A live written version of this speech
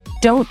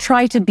Don't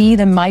try to be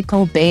the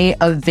Michael Bay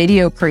of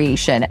video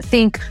creation.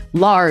 Think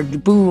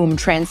large, boom,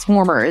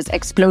 transformers,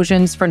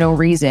 explosions for no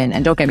reason.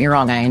 And don't get me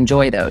wrong, I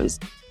enjoy those.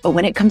 But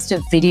when it comes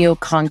to video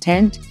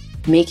content,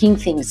 making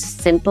things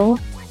simple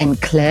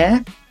and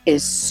clear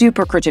is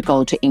super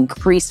critical to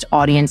increased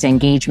audience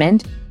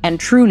engagement and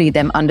truly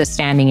them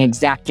understanding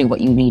exactly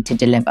what you need to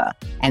deliver.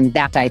 And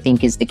that, I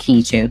think, is the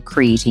key to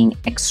creating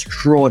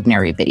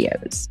extraordinary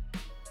videos.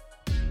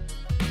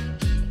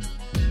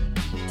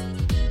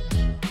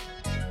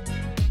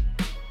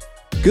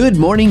 Good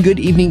morning, good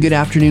evening, good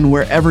afternoon,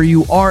 wherever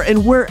you are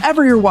and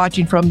wherever you're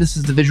watching from. This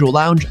is The Visual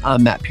Lounge.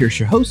 I'm Matt Pierce,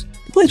 your host,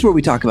 the place where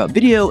we talk about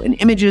video and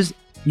images,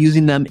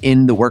 using them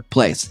in the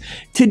workplace.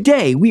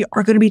 Today, we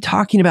are going to be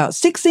talking about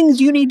 6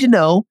 things you need to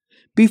know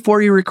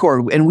before you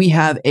record. And we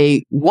have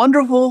a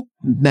wonderful,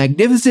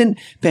 magnificent,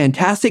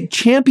 fantastic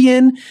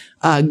champion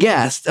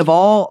guest of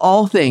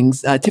all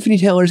things. Tiffany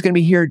Taylor is going to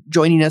be here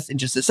joining us in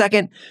just a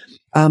second.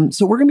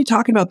 So we're going to be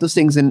talking about those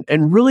things and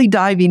really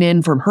diving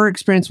in from her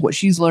experience, what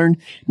she's learned.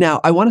 Now,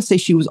 I want to say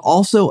she was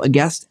also a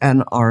guest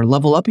on our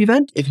Level Up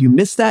event. If you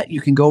missed that, you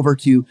can go over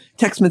to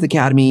TechSmith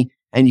Academy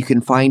and you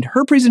can find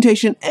her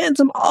presentation and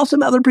some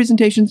awesome other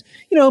presentations,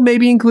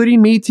 maybe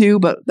including me too,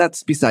 but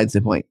that's besides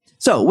the point.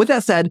 So with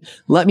that said,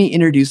 let me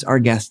introduce our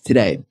guest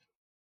today.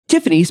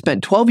 Tiffany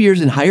spent 12 years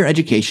in higher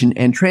education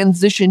and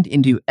transitioned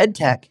into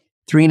EdTech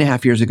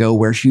 3.5 years ago,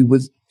 where she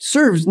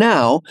serves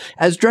now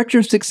as Director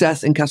of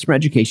Success and Customer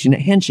Education at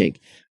Handshake,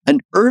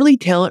 an early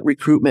talent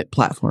recruitment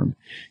platform.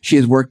 She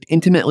has worked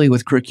intimately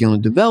with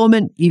curriculum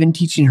development, even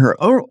teaching her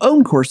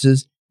own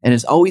courses, and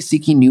is always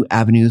seeking new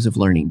avenues of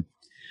learning.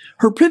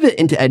 Her pivot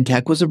into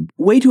EdTech was a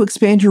way to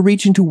expand her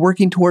reach into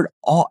working toward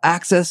all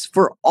access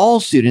for all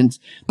students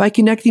by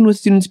connecting with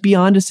students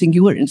beyond a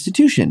singular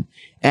institution.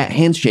 At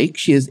Handshake,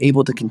 she is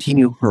able to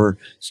continue her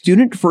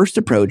student-first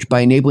approach by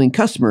enabling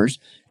customers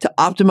to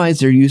optimize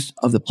their use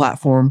of the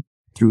platform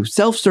through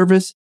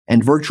self-service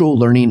and virtual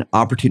learning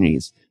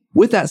opportunities.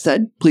 With that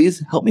said,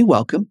 please help me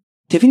welcome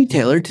Tiffany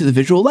Taylor to the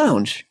Visual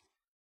Lounge.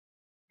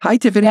 Hi,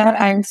 Tiffany. Yeah,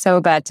 I'm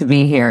so glad to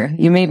be here.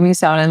 You made me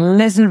sound a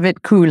little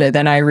bit cooler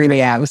than I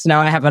really am. So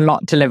now I have a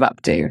lot to live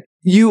up to.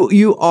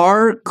 You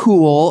are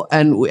cool,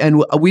 and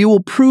we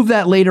will prove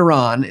that later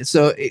on.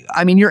 So,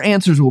 your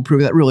answers will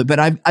prove that really, but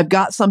I've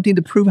got something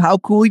to prove how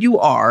cool you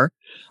are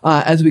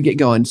as we get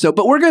going. So,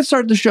 but we're going to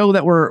start the show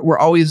that we're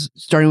always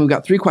starting. We've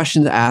got 3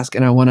 questions to ask,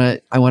 and I want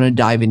to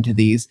dive into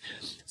these.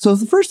 So,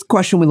 the first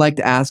question we'd like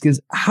to ask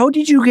is, how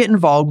did you get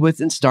involved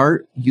with and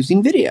start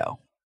using video?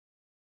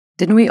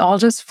 Didn't we all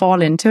just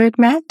fall into it,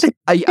 Matt?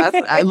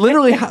 I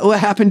literally what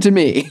happened to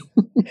me.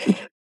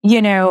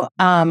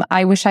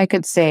 I wish I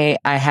could say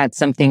I had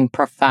something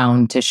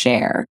profound to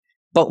share,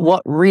 but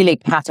what really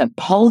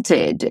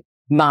catapulted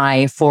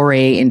my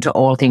foray into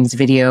all things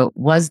video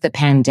was the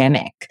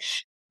pandemic.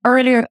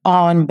 Earlier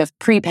on,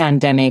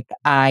 pre-pandemic,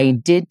 I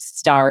did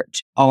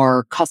start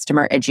our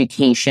customer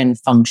education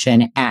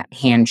function at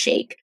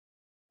Handshake.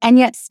 And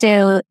yet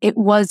still, it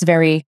was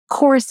very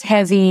course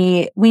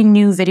heavy. We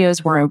knew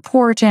videos were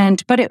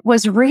important, but it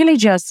was really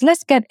just,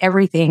 let's get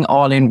everything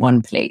all in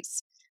one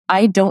place.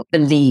 I don't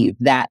believe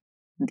that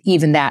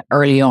even that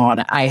early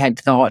on, I had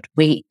thought,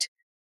 wait,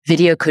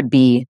 video could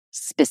be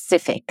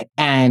specific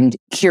and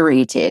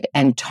curated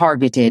and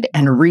targeted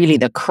and really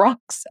the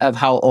crux of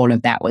how all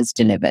of that was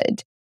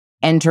delivered.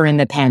 Enter in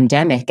the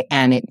pandemic,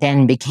 and it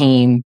then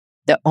became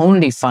the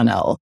only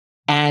funnel.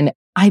 And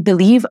I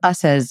believe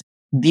us as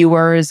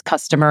viewers,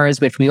 customers,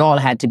 which we all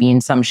had to be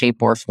in some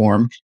shape or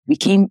form,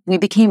 we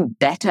became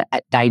better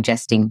at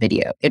digesting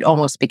video. It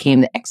almost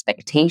became the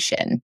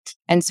expectation.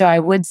 And so I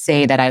would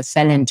say that I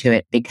fell into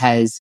it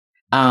because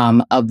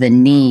of the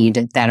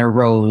need that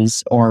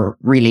arose or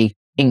really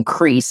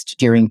increased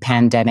during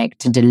pandemic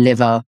to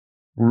deliver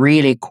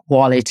really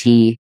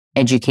quality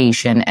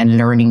education and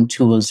learning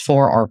tools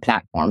for our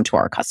platform to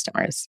our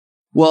customers.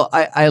 Well,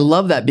 I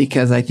love that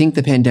because I think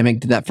the pandemic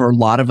did that for a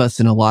lot of us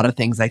in a lot of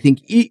things. I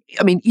think,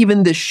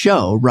 even this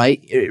show,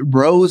 right, it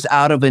rose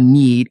out of a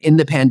need in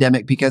the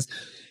pandemic because,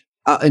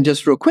 and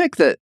just real quick,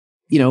 that,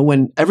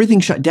 when everything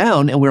shut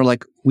down and we're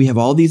like, we have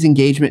all these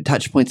engagement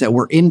touch points that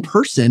were in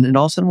person, and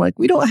all of a sudden we're like,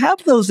 we don't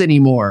have those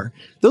anymore.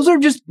 Those are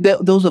just,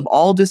 those have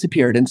all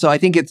disappeared. And so I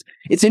think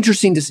it's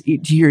interesting to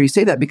hear you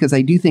say that because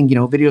I do think,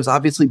 video's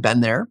obviously been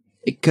there.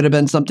 It could have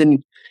been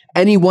something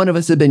any one of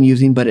us have been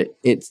using, but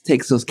it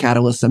takes those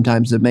catalysts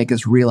sometimes to make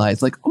us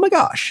realize, like, oh my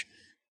gosh,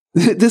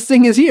 this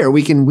thing is here.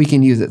 We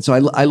can use it. So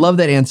I love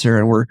that answer,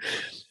 and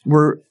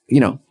we're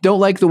don't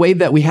like the way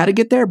that we had to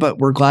get there, but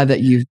we're glad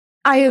that you.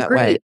 I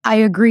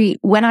agree.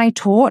 When I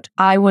taught,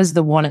 I was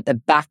the one at the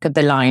back of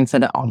the line for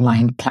the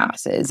online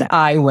classes.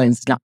 I'm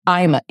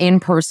an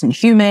in-person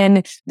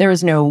human. There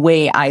is no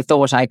way I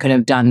thought I could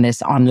have done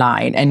this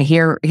online. And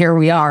here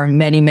we are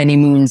many, many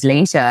moons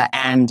later.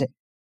 And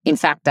in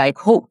fact, I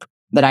hope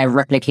that I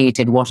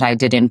replicated what I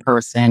did in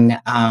person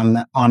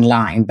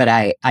online. But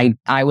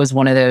I was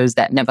one of those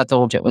that never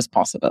thought it was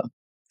possible.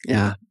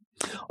 Yeah.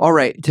 All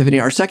right, Tiffany,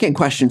 our second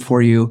question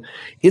for you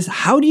is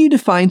how do you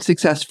define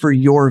success for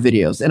your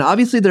videos? And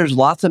obviously there's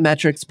lots of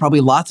metrics,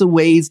 probably lots of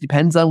ways,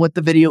 depends on what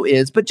the video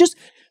is, but just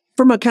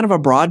from a kind of a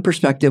broad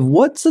perspective,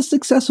 what's a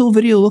successful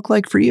video look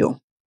like for you?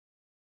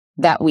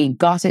 That we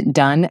got it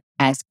done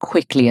as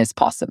quickly as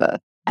possible.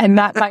 And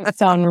that might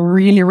sound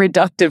really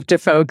reductive to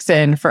folks.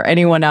 And for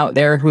anyone out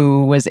there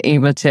who was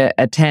able to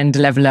attend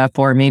Level Up,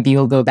 or maybe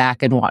you'll go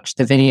back and watch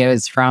the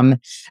videos from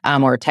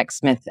our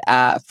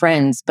TechSmith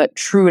friends. But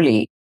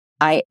truly,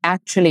 I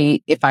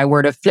actually, if I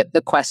were to flip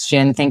the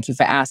question, thank you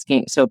for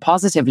asking so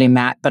positively,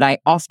 Matt, but I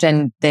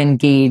often then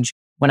gauge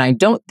when I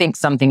don't think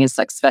something is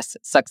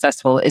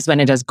successful is when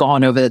it has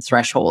gone over the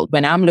threshold.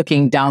 When I'm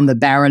looking down the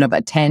barrel of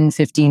a 10,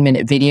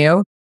 15-minute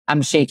video,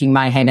 I'm shaking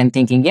my head and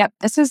thinking, yep,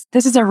 this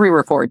is a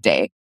re-record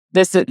day.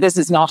 This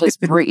is not as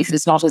brief,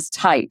 it's not as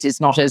tight, it's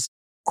not as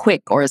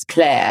quick or as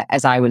clear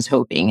as I was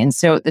hoping. And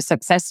so the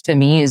success for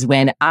me is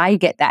when I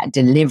get that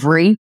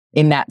delivery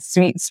in that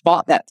sweet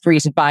spot, that 3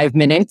 to 5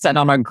 minutes, and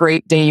on a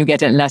great day you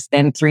get it in less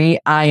than 3,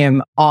 I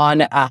am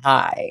on a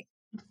high.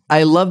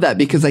 I love that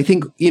because I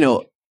think,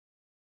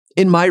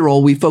 in my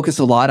role, we focus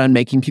a lot on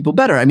making people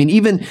better. I mean,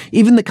 even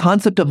the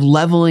concept of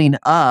leveling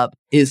up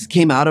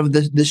came out of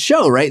the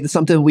show, right? It's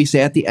something we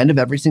say at the end of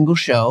every single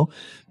show.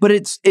 But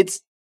it's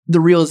the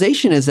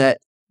realization is that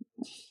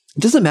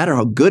it doesn't matter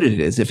how good it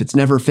is if it's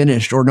never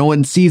finished or no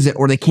one sees it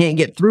or they can't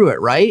get through it,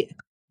 right?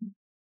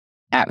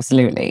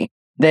 Absolutely.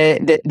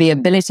 The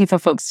ability for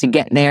folks to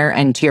get there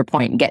and, to your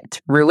point, get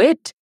through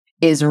it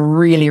is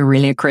really,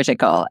 really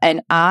critical.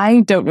 And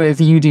I don't know if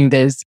you do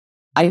this.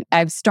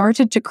 I've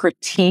started to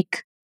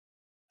critique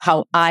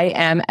how I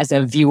am as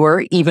a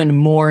viewer even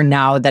more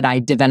now that I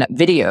develop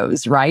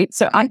videos, right?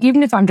 So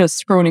even if I'm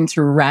just scrolling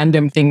through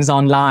random things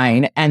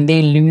online and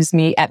they lose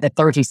me at the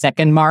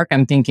 30-second mark,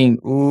 I'm thinking,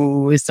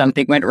 ooh,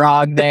 something went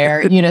wrong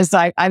there.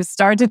 So I've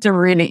started to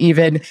really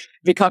even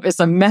become it's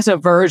a meta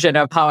version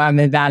of how I'm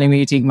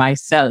evaluating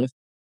myself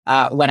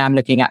when I'm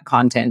looking at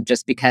content,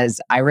 just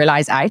because I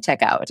realize I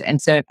check out.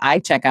 And so if I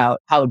check out,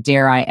 how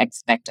dare I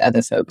expect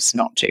other folks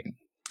not to?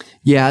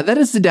 Yeah, that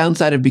is the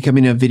downside of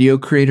becoming a video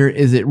creator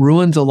is it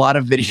ruins a lot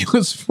of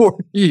videos for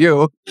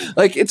you.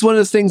 Like it's one of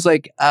those things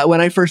like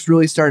when I first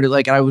really started,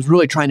 like I was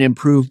really trying to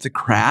improve the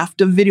craft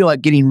of video,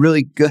 like getting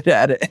really good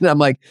at it. And I'm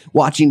like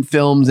watching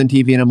films and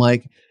TV and I'm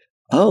like,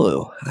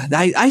 oh,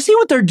 I see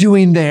what they're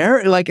doing there.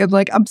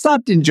 I'm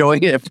stopped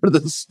enjoying it for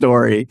the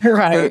story.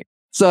 Right.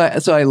 So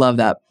I love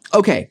that.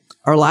 Okay.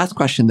 Our last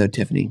question though,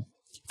 Tiffany,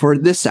 for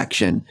this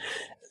section.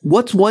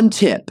 What's one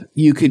tip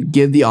you could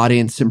give the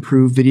audience to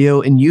improve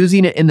video and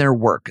using it in their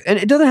work? And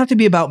it doesn't have to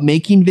be about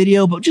making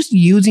video, but just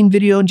using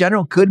video in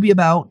general could be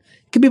about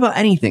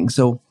anything.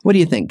 So what do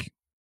you think?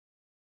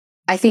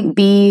 I think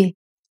be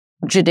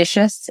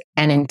judicious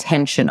and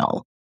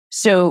intentional.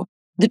 So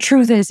the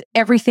truth is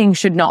everything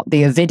should not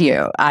be a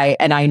video.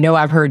 I know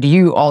I've heard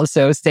you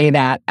also say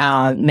that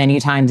many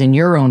times in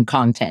your own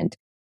content.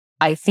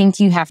 I think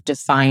you have to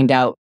find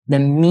out the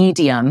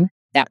medium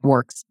that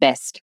works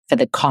best for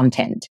the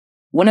content.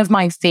 One of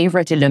my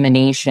favorite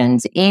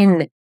illuminations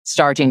in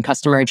starting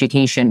customer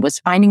education was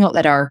finding out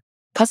that our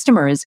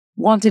customers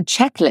wanted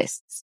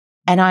checklists.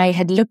 And I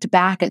had looked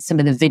back at some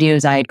of the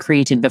videos I had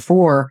created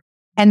before,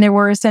 and they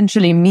were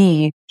essentially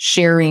me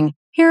sharing,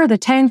 here are the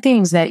 10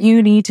 things that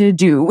you need to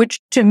do, which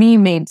to me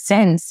made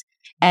sense.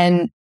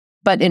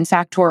 But in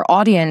fact, to our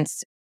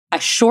audience, a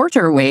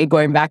shorter way,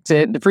 going back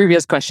to the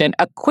previous question,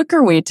 a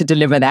quicker way to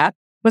deliver that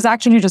was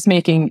actually just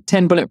making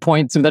 10 bullet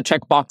points with a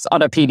checkbox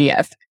on a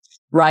PDF.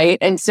 Right.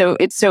 And so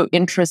it's so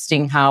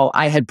interesting how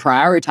I had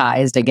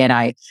prioritized. Again,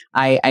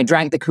 I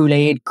drank the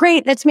Kool-Aid.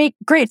 Great. Let's make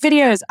great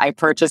videos. I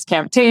purchased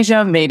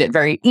Camtasia, made it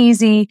very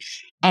easy.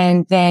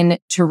 And then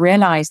to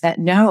realize that,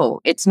 no,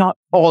 it's not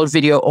all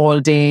video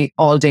all day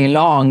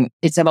long.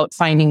 It's about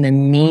finding the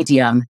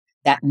medium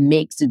that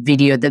makes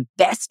video the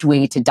best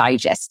way to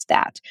digest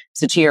that.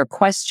 So to your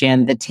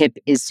question, the tip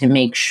is to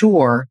make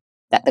sure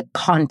that the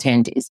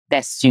content is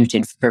best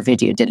suited for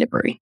video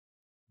delivery.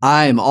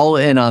 I'm all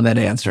in on that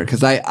answer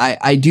because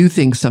I do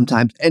think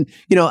sometimes, and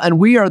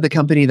we are the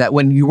company that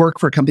when you work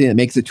for a company that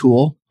makes a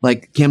tool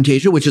like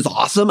Camtasia, which is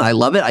awesome, I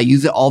love it, I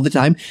use it all the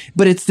time,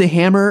 but it's the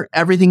hammer,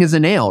 everything is a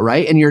nail,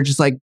 right? And you're just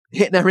like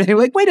hitting everything,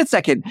 like, wait a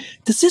second,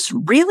 does this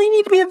really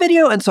need to be a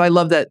video? And so I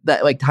love that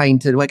like tying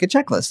to like a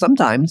checklist.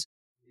 Sometimes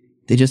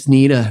they just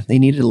need a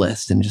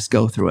list and just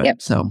go through it.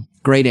 Yep. So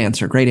great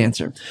answer.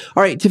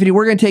 All right, Tiffany,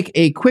 we're going to take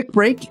a quick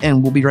break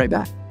and we'll be right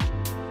back.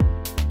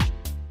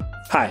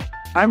 Hi.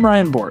 I'm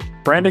Ryan Bort,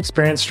 Brand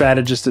Experience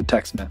Strategist at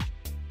TechSmith,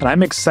 and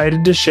I'm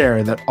excited to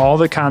share that all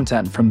the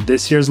content from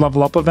this year's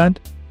Level Up event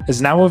is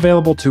now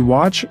available to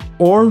watch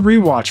or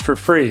rewatch for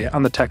free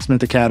on the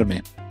TechSmith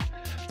Academy.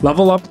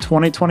 Level Up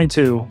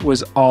 2022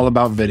 was all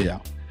about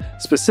video,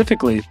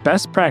 specifically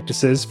best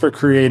practices for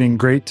creating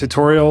great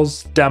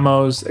tutorials,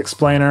 demos,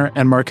 explainer,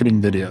 and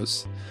marketing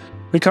videos.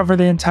 We cover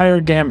the entire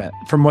gamut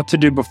from what to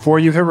do before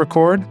you hit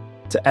record,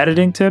 to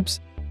editing tips,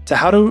 to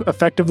how to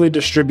effectively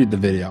distribute the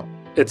video.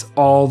 It's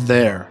all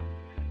there.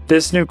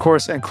 This new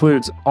course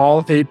includes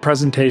all 8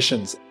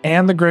 presentations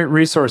and the great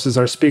resources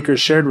our speakers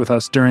shared with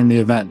us during the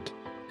event.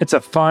 It's a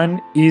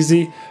fun,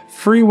 easy,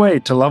 free way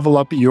to level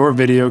up your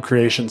video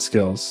creation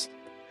skills.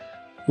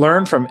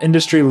 Learn from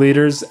industry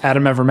leaders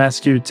Adam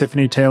Evermescu,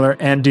 Tiffany Taylor,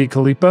 and Dee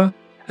Kalipa,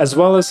 as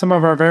well as some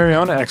of our very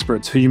own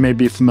experts who you may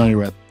be familiar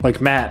with,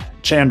 like Matt,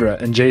 Chandra,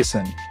 and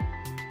Jason.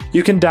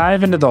 You can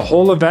dive into the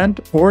whole event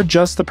or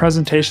just the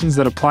presentations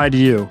that apply to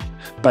you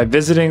by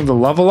visiting the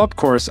Level Up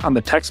course on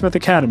the TechSmith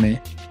Academy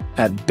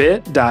at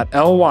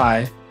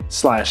bit.ly/TSC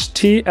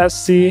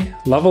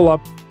Level Up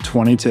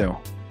 22.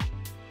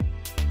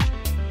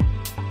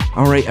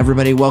 All right,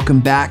 everybody,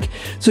 welcome back.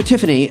 So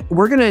Tiffany,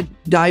 we're going to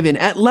dive in.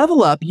 At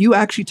Level Up, you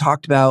actually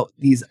talked about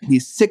these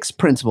 6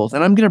 principles,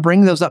 and I'm going to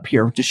bring those up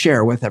here to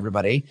share with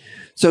everybody.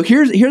 So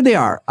here they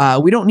are.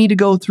 We don't need to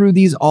go through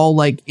these all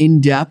like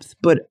in depth,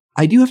 but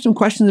I do have some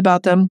questions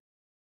about them.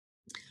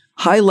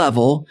 High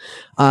level,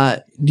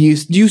 do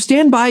you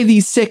stand by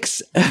these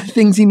 6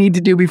 things you need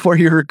to do before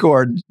you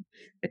record?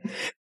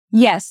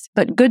 Yes,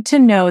 but good to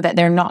know that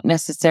they're not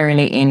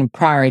necessarily in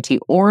priority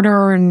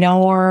order,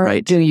 nor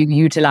do you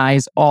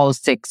utilize all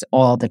 6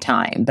 all the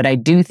time. But I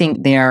do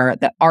think they're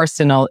the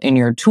arsenal in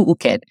your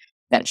toolkit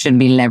that should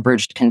be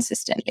leveraged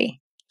consistently.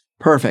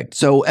 Perfect.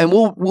 So, and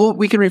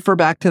we can refer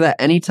back to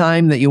that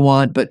anytime that you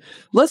want, but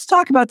let's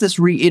talk about this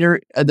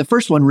the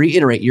first one,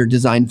 reiterate your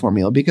design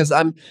formula, because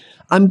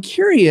I'm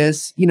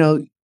curious,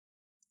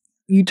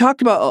 you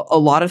talked about a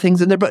lot of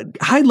things in there, but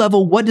high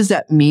level, what does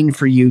that mean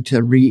for you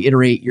to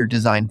reiterate your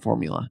design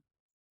formula?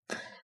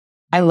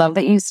 I love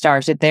that you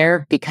started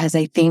there because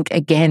I think,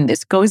 again,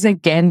 this goes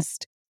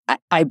against,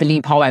 I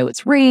believe, how I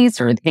was raised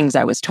or the things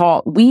I was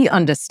taught. We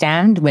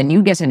understand when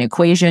you get an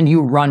equation,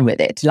 you run with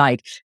it.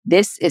 Like,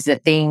 this is a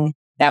thing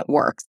that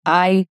works.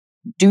 I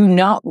do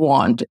not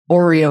want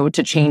Oreo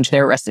to change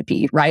their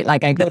recipe, right?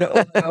 Like, I go to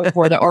Oreo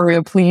for the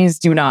Oreo, please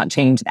do not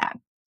change that.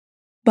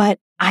 But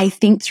I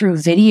think through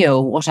video,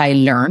 what I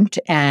learned,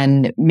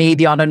 and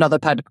maybe on another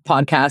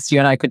podcast, you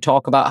and I could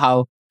talk about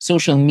how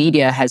social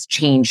media has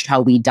changed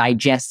how we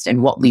digest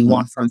and what we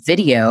want from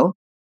video.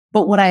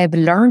 But what I have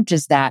learned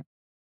is that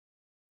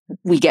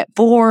we get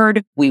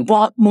bored, we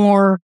want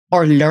more,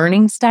 our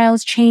learning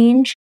styles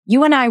change.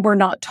 You and I were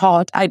not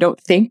taught, I don't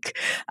think,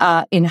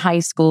 in high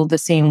school the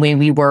same way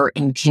we were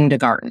in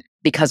kindergarten,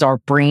 because our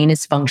brain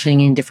is functioning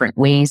in different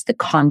ways. The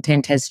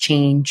content has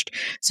changed.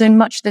 So in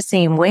much the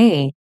same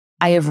way,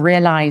 I have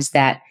realized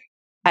that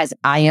as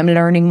I am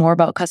learning more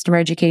about customer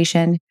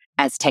education,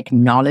 as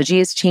technology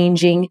is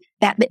changing,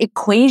 that the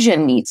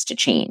equation needs to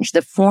change.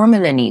 The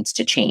formula needs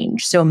to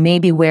change. So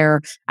maybe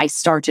where I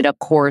started a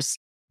course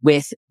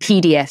with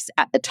PDFs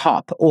at the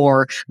top,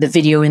 or the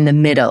video in the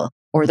middle,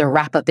 or the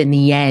wrap up in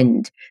the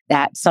end,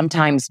 that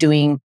sometimes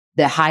doing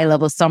the high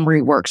level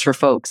summary works for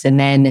folks, and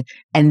then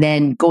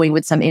going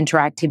with some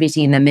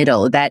interactivity in the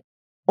middle, that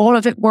all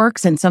of it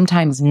works and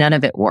sometimes none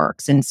of it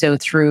works. And so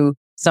through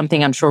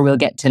something I'm sure we'll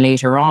get to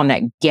later on,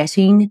 that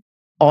getting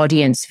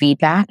audience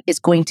feedback is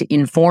going to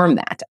inform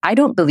that. I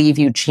don't believe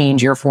you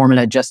change your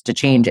formula just to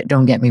change it.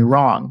 Don't get me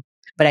wrong.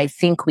 But I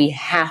think we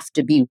have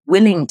to be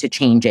willing to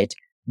change it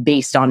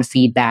based on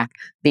feedback,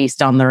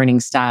 based on learning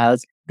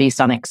styles, based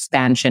on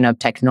expansion of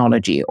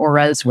technology, or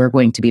else we're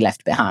going to be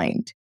left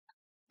behind.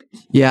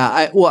 Yeah,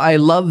 I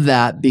love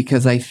that,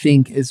 because I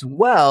think as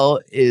well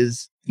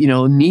is,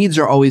 needs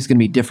are always going to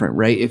be different,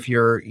 right? If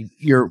you're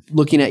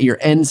looking at your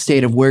end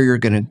state of where you're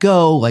going to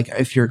go, like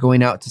if you're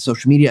going out to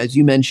social media, as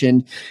you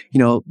mentioned,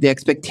 the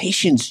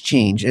expectations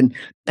change, and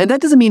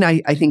that doesn't mean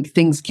I think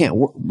things can't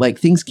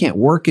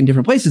work in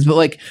different places,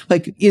 but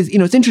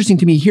it's interesting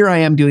to me. Here I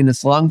am doing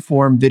this long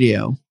form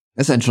video,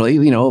 essentially.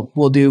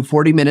 We'll do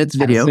 40 minutes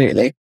video,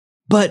 absolutely,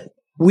 but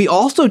we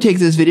also take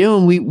this video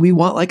and we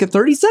want like a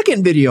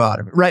 30-second video out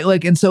of it, right?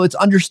 Like, and so it's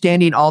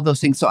understanding all those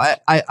things. So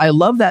I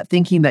love that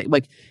thinking that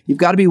like you've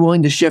got to be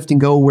willing to shift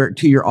and go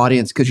to your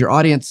audience, because your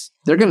audience,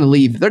 they're going to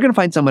leave. They're going to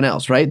find someone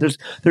else, right?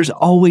 There's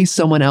always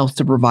someone else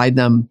to provide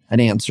them an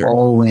answer.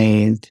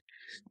 Always.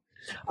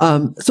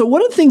 So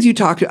one of the things you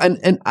talked to,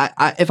 and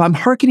I, if I'm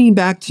hearkening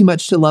back too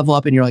much to Level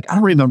Up and you're like, I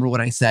don't remember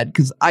what I said,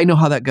 because I know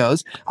how that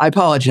goes, I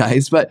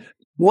apologize. But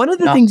one of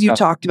the things you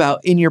talked about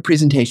in your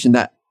presentation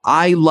that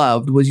I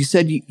loved was you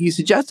said you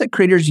suggest that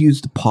creators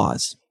use the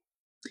pause.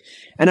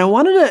 And I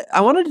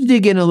wanted to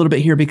dig in a little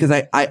bit here, because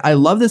I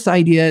love this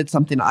idea. It's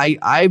something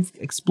I've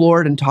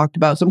explored and talked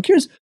about. So I'm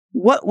curious,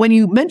 when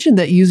you mentioned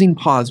that using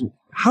pause,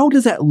 how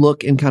does that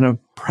look in kind of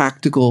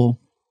practical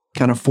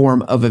kind of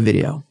form of a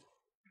video?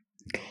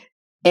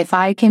 If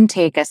I can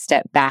take a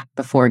step back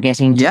before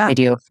getting to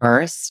video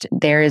first,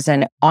 there is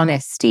an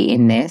honesty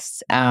in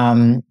this.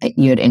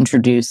 You had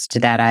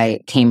introduced that I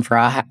came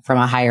from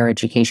a higher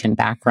education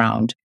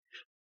background.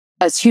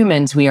 As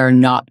humans, we are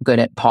not good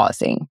at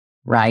pausing,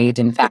 right?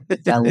 In fact,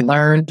 it's a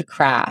learned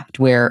craft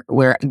where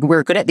we're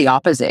good at the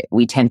opposite.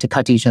 We tend to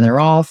cut each other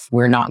off.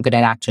 We're not good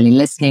at actually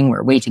listening.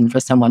 We're waiting for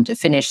someone to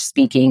finish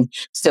speaking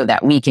so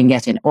that we can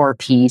get in our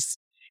piece.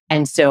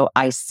 And so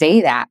I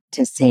say that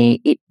to say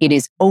it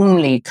is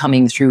only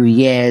coming through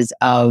years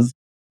of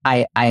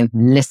I've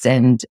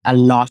listened a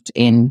lot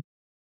in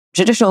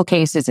traditional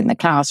cases in the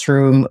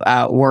classroom,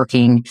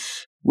 working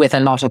with a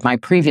lot of my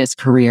previous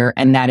career,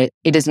 and that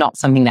it is not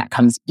something that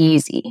comes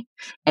easy.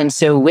 And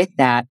so with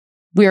that,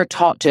 we are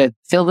taught to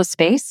fill the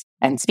space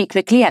and speak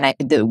quickly. And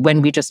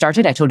when we just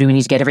started, I told you we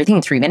need to get everything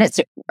in 3 minutes,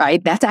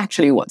 right? That's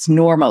actually what's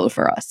normal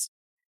for us.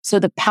 So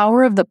the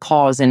power of the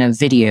pause in a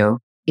video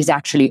is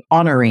actually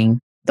honoring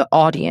the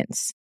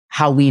audience,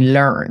 how we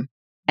learn.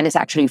 And it's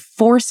actually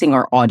forcing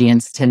our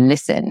audience to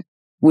listen,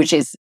 which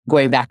is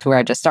going back to where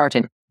I just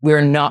started.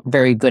 We're not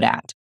very good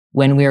at.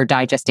 When we're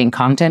digesting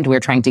content, we're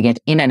trying to get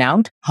in and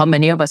out. How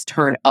many of us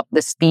turn up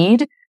the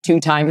speed, 2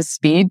 times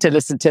speed, to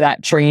listen to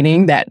that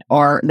training that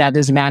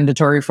is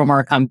mandatory from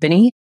our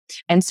company?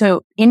 And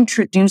so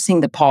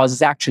introducing the pause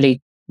is actually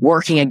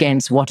working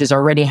against what is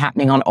already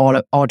happening on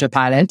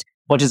autopilot,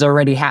 what is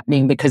already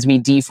happening because we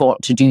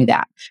default to do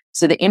that.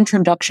 So the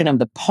introduction of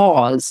the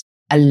pause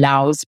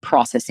allows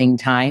processing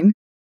time.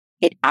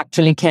 It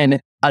actually can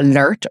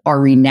alert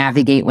or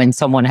re-navigate when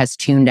someone has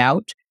tuned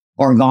out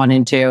or gone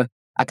into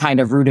a kind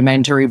of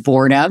rudimentary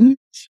boredom.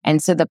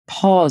 And so the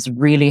pause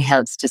really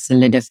helps to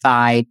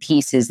solidify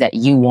pieces that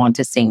you want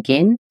to sink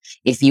in.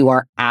 If you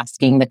are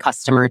asking the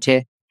customer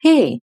to,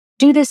 hey,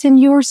 do this in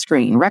your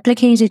screen,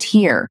 replicate it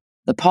here.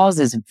 The pause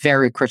is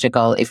very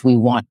critical if we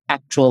want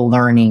actual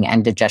learning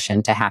and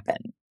digestion to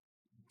happen.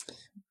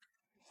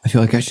 I feel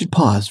like I should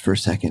pause for a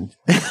second.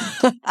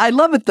 I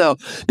love it though,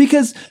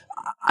 because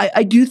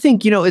I do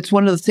think, it's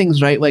one of the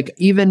things, right? Like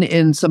even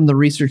in some of the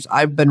research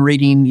I've been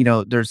reading,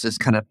 there's this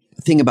kind of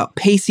thing about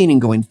pacing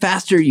and going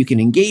faster. You can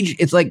engage.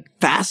 It's like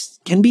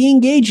fast can be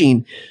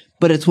engaging,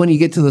 but it's when you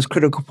get to those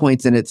critical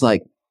points and it's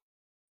like,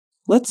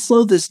 let's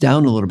slow this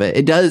down a little bit.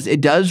 It does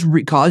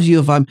cause you,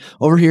 if I'm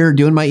over here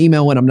doing my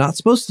email when I'm not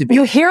supposed to be.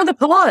 You hear the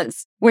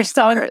pause, which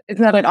sounds, it's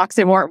not an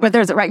oxymoron, but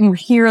there's right. You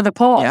hear the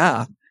pause.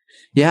 Yeah.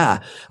 Yeah.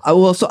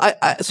 So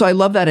I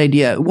love that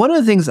idea. One of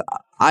the things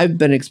I've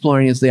been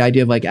exploring is the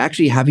idea of like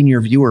actually having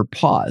your viewer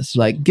pause,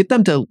 like get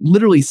them to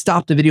literally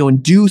stop the video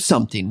and do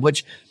something,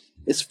 which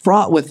is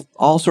fraught with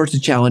all sorts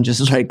of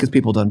challenges, right? Because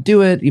people don't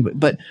do it.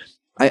 But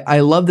I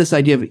love this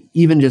idea of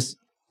even just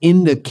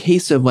in the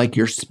case of like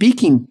your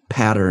speaking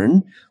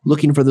pattern,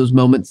 looking for those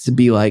moments to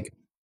be like,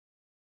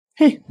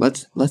 hey,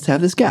 let's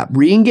have this gap,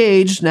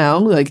 re-engage now.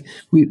 Like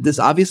this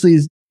obviously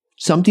is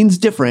something's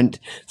different.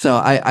 So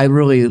I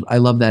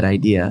love that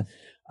idea.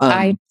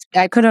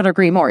 I could not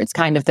agree more. It's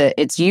kind of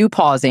it's you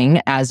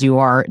pausing as you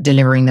are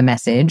delivering the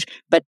message,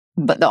 but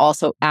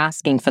also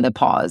asking for the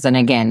pause. And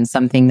again,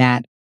 something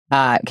that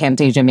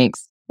Camtasia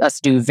makes us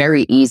do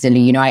very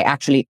easily. I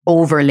actually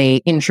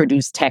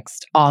introduce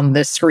text on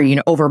the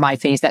screen over my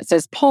face that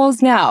says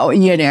pause now,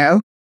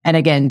 And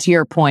again, to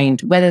your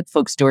point, whether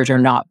folks do it or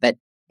not, but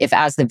if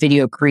as the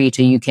video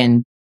creator, you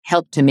can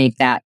help to make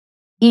that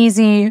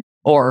easy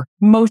or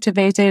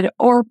motivated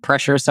or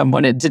pressure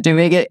someone into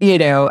doing it,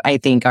 I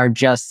think are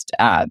just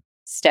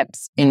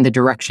steps in the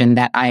direction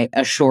that I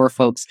assure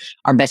folks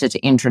are better to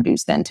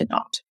introduce than to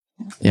not.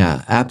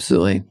 Yeah,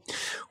 absolutely.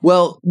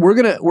 Well, we're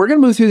gonna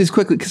move through this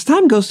quickly because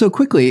time goes so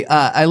quickly.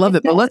 I love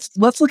it. But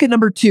let's look at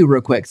number 2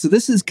 real quick. So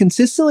this is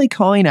consistently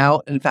calling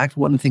out. In fact,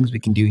 one of the things we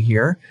can do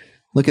here.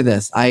 Look at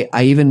this. We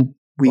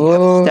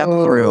have a step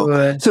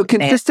through. So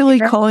consistently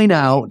calling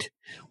out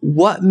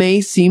what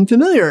may seem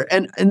familiar.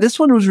 And this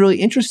one was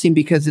really interesting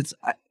because it's,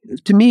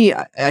 to me,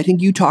 I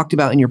think you talked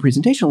about in your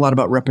presentation a lot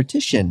about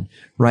repetition,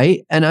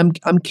 right? And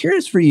I'm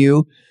curious for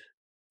you,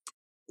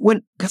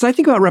 because I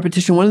think about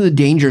repetition, one of the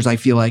dangers I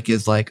feel like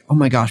is like, oh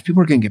my gosh,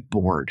 people are going to get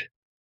bored.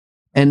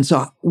 And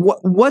so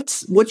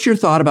what's your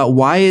thought about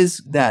why is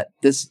that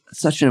this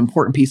such an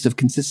important piece of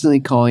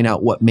consistently calling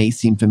out what may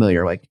seem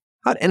familiar? Like,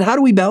 how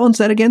do we balance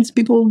that against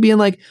people being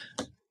like,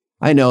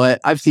 I know it,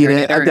 I've seen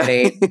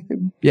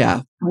it.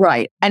 Yeah.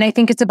 Right. And I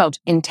think it's about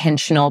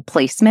intentional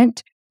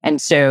placement.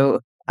 And so,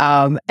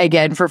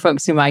 again, for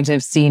folks who might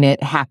have seen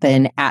it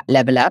happen at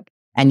Level Up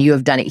and you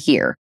have done it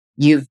here,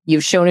 you've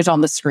shown it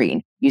on the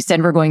screen. You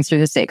said we're going through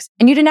the 6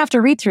 and you didn't have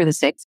to read through the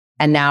 6.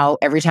 And now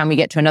every time we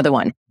get to another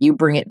one, you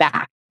bring it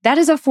back. That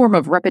is a form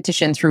of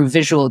repetition through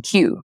visual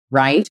cue,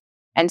 right?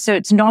 And so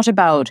it's not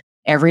about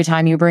every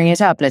time you bring it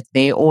up, let's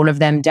say all of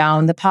them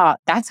down the path.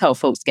 That's how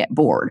folks get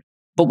bored.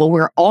 But what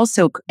we're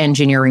also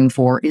engineering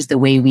for is the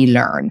way we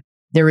learn.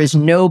 There is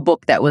no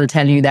book that will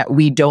tell you that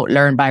we don't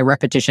learn by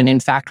repetition. In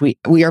fact,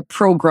 we are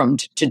programmed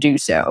to do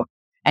so.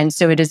 And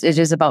so it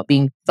is about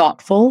being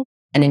thoughtful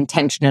and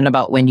intentional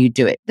about when you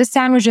do it. The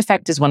sandwich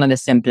effect is one of the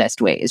simplest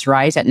ways,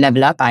 right? At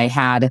Level Up, I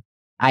had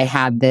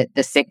the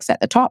 6 at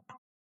the top.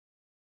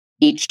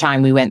 Each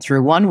time we went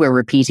through one, we're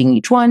repeating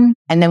each one,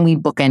 and then we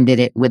bookended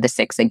it with the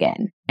 6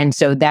 again. And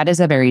so that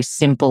is a very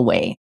simple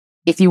way.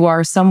 If you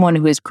are someone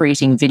who is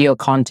creating video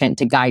content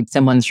to guide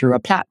someone through a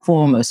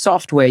platform or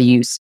software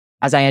use,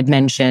 as I had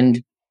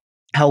mentioned,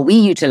 how we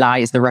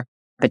utilize the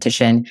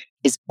repetition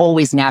is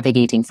always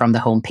navigating from the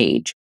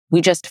homepage.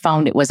 We just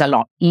found it was a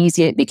lot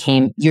easier. It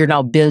became, you're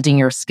now building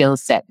your skill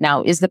set.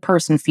 Now, is the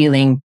person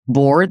feeling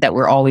bored that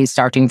we're always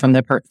starting from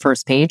the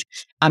first page?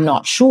 I'm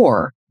not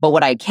sure. But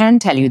what I can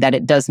tell you that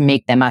it does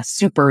make them a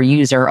super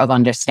user of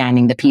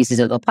understanding the pieces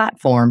of the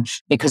platform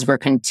because we're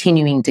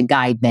continuing to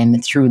guide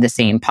them through the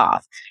same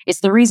path.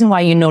 It's the reason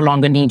why you no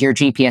longer need your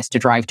GPS to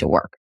drive to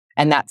work.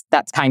 And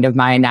that's kind of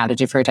my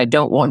analogy for it. I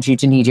don't want you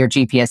to need your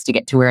GPS to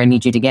get to where I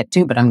need you to get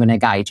to, but I'm going to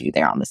guide you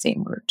there on the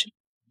same route.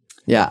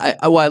 Yeah.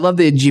 I love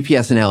the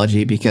GPS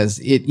analogy because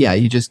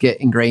you just get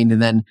ingrained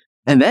and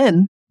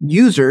then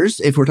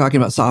users, if we're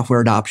talking about software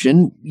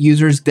adoption,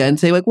 users then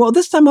say like, well,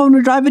 this time I'm going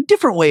to drive a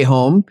different way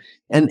home,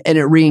 and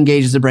it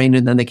re-engages the brain,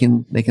 and then they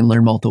can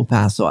learn multiple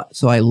paths.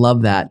 So I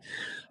love that.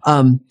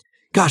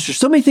 Gosh, there's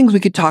so many things we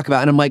could talk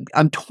about, and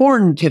I'm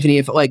torn, Tiffany.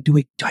 If like,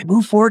 do I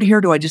move forward here?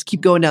 Do I just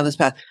keep going down this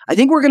path? I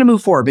think we're going to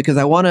move forward because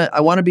I want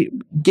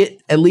to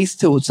get at least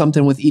to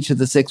something with each of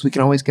the 6. We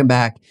can always come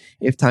back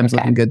if time's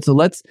looking good. So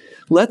let's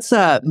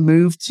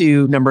move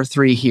to number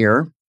 3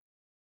 here.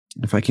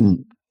 If I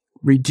can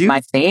reduce my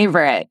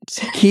favorite.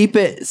 Keep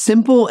it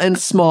simple and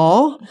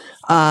small.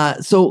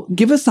 So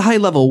give us the high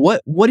level.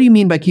 What do you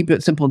mean by keep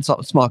it simple and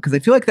small? Because I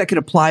feel like that could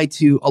apply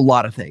to a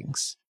lot of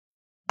things.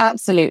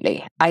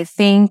 Absolutely. I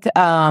think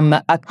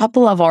a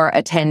couple of our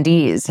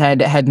attendees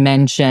had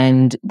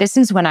mentioned, this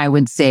is when I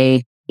would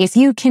say, if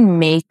you can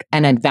make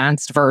an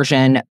advanced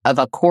version of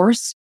a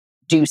course,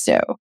 do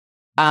so.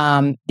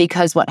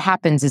 Because what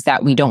happens is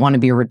that we don't want to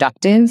be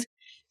reductive.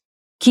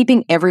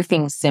 Keeping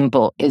everything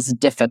simple is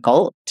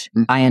difficult.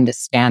 I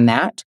understand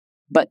that.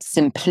 But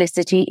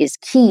simplicity is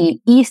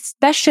key,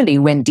 especially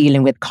when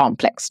dealing with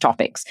complex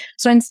topics.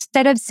 So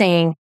instead of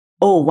saying,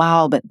 oh,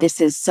 wow, but this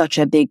is such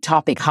a big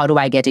topic, how do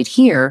I get it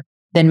here?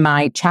 Then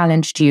my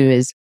challenge to you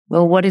is,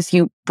 well, what if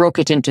you broke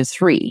it into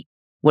 3?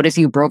 What if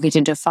you broke it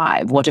into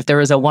 5? What if there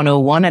was a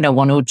 101 and a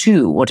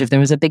 102? What if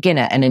there was a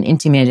beginner and an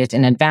intermediate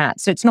and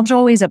advanced? So it's not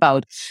always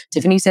about,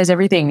 Tiffany says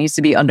everything needs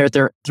to be under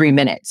 3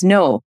 minutes.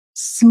 No.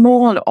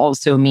 Small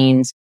also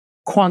means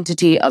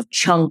quantity of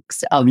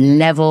chunks of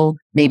level.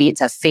 Maybe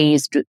it's a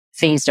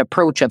phased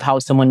approach of how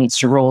someone needs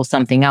to roll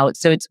something out.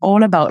 So it's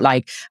all about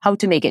like how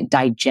to make it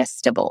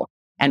digestible.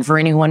 And for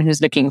anyone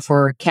who's looking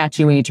for a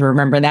catchy way to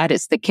remember that,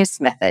 it's the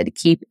KISS method.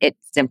 Keep it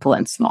simple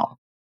and small.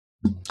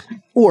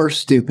 Or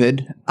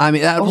stupid. I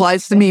mean, that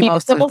applies to me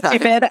most of the time.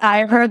 Stupid.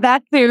 I've heard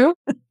that too.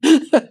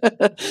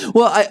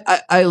 Well,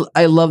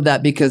 I love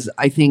that because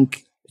I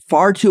think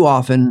far too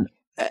often,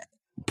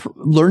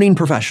 learning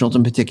professionals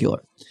in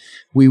particular,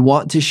 we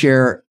want to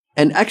share,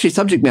 and actually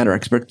subject matter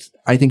experts,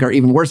 I think, are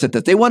even worse at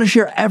this. They want to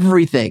share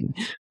everything.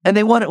 And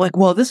they want it like,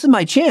 well, this is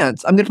my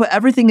chance. I'm going to put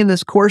everything in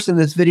this course, in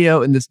this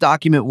video, in this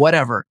document,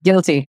 whatever.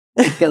 Guilty.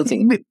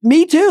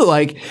 Me too.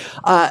 Like,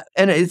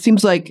 and it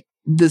seems like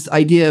this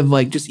idea of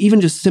like just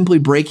simply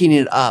breaking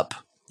it up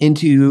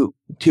into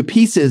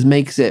pieces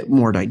makes it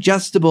more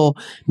digestible,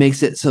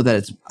 makes it so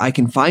that I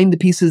can find the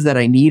pieces that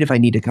I need if I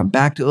need to come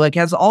back to it. Like,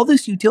 has all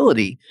this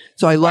utility.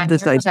 So I love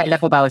this idea. What I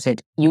love about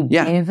it, you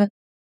give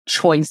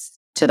choice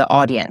to the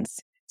audience.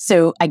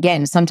 So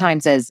again,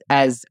 sometimes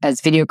as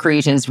video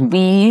creators,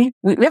 we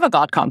have a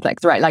God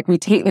complex, right? Like we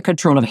take the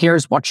control of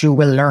here's what you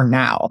will learn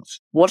now.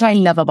 What I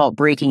love about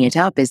breaking it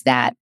up is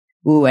that,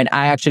 and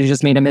I actually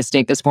just made a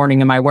mistake this morning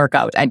in my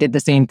workout. I did the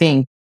same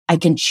thing. I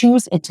can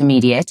choose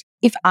intermediate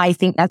if I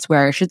think that's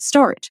where I should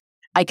start.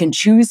 I can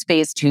choose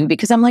phase 2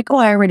 because I'm like,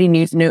 I already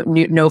need to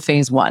know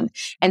phase 1.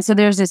 And so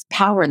there's this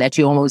power that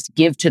you almost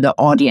give to the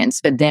audience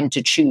for them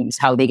to choose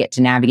how they get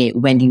to navigate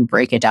when you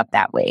break it up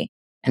that way.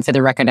 And for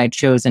the record, I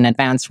chose an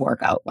advanced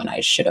workout when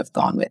I should have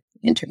gone with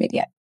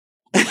intermediate.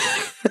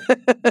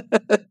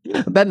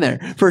 Been there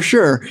for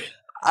sure.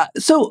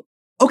 So,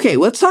 okay,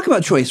 let's talk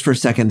about choice for a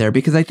second there,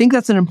 because I think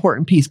that's an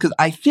important piece. Because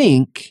I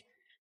think,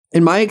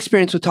 in my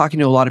experience with talking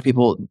to a lot of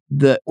people,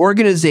 the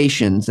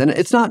organizations, and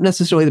it's not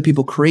necessarily the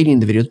people creating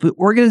the videos, but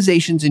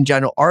organizations in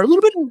general are a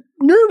little bit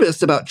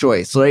nervous about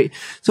choice, right?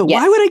 So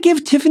why would I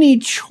give Tiffany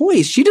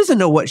choice? She doesn't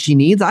know what she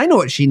needs. I know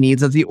what she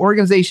needs as the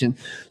organization.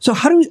 So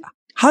how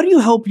do you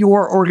help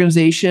your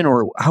organization,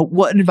 or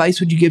what advice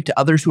would you give to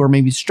others who are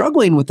maybe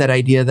struggling with that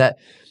idea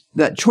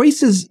that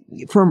choice is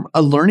from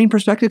a learning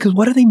perspective? Because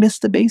what if they miss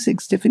the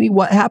basics, Tiffany?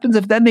 What happens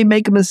if then they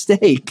make a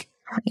mistake?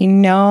 I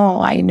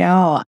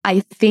know.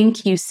 I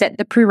think you set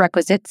the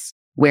prerequisites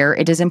where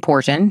it is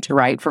important,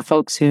 right? For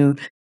folks who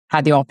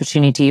had the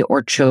opportunity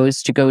or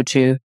chose to go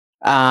to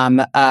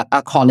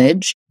a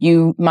college,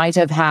 you might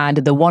have had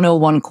the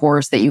 101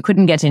 course that you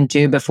couldn't get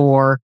into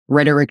before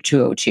Rhetoric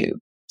 202.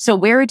 So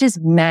where it is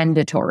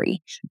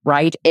mandatory,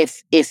 right?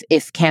 If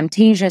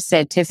Camtasia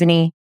said,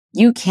 Tiffany,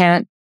 you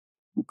can't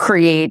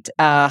create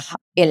a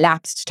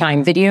elapsed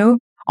time video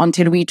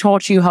until we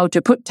taught you how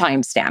to put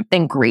timestamp,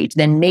 then great,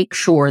 then make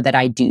sure that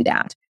I do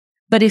that.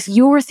 But if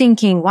you're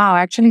thinking, wow,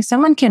 actually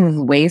someone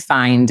can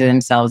wayfind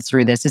themselves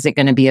through this, is it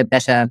going to be a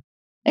better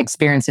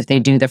experience if they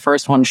do the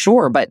first one?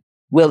 Sure, but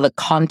will the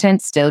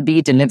content still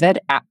be delivered?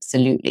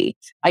 Absolutely.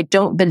 I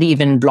don't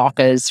believe in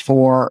blockers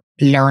for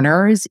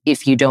learners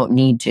if you don't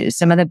need to.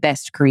 Some of the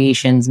best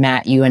creations,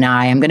 Matt, you and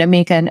I'm going to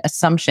make an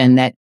assumption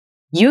that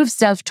you've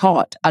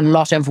self-taught a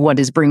lot of what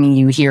is bringing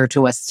you here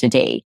to us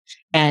today.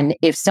 And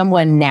if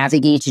someone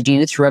navigated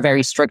you through a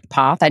very strict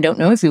path, I don't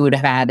know if you would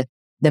have had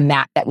the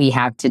map that we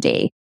have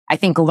today. I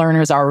think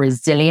learners are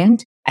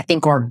resilient. I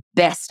think our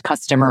best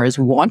customers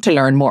want to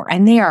learn more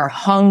and they are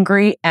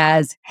hungry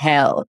as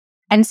hell.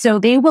 And so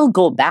they will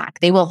go back.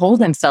 They will hold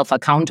themselves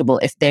accountable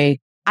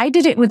I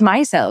did it with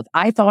myself.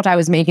 I thought I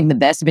was making the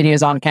best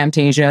videos on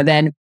Camtasia.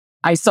 Then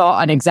I saw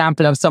an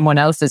example of someone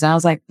else's and I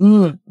was like,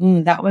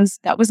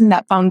 that wasn't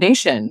that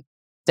foundation.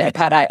 That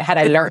had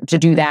I learned to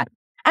do that,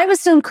 I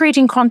was still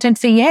creating content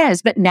for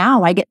years, but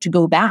now I get to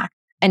go back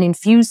and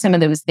infuse some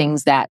of those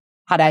things that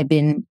had I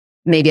been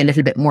maybe a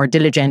little bit more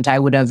diligent, I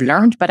would have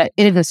learned, but it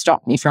didn't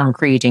stop me from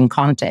creating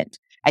content.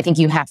 I think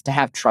you have to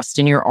have trust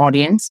in your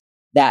audience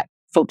that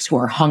folks who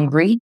are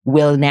hungry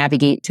will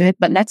navigate to it,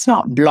 but let's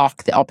not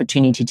block the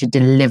opportunity to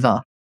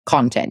deliver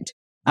content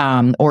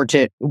or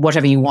to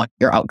whatever you want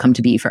your outcome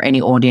to be for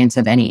any audience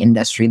of any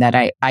industry. That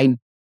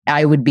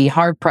I would be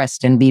hard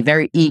pressed and be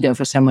very eager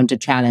for someone to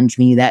challenge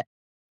me that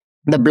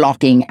the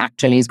blocking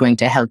actually is going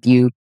to help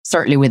you,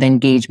 certainly with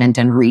engagement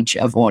and reach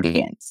of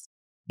audience.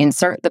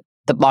 Insert the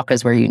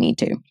blockers where you need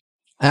to.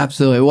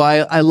 Absolutely.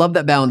 Well, I love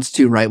that balance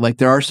too, right? Like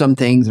there are some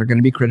things that are going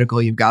to be critical.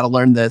 You've got to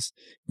learn this.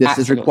 This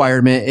Absolutely. is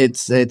requirement.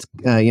 It's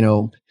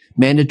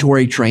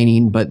mandatory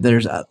training, but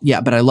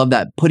but I love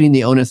that putting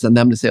the onus on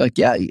them to say like,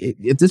 yeah,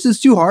 if this is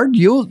too hard,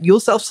 you'll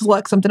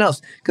self-select something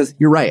else. Because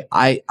you're right.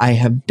 I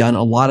have done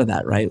a lot of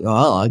that, right?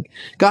 Well,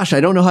 gosh, I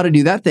don't know how to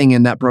do that thing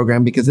in that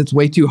program because it's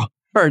way too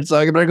hard. So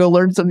I better go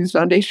learn some of these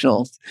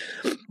foundationals.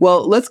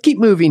 Well, let's keep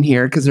moving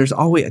here because there's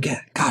always, again,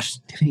 gosh,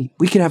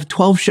 we could have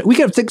 12 shows. We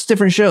could have 6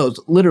 different shows,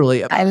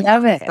 literally. I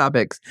love it.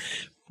 Topics.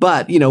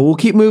 But, we'll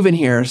keep moving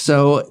here.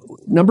 So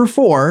number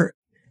 4,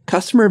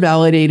 customer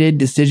validated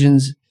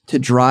decisions to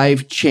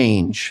drive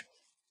change.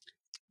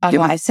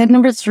 I said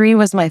number 3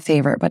 was my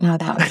favorite, but no,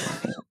 that was my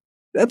favorite.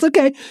 That's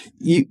okay.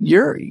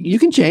 You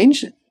can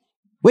change.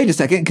 Wait a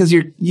second, because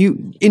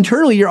you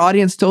internally your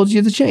audience told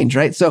you to change,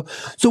 right? So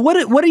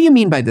what do you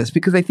mean by this?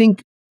 Because I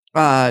think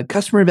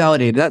customer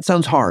validated, that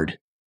sounds hard.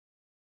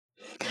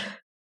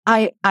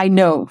 I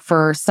know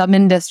for some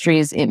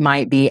industries it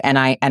might be, and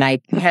I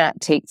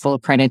can't take full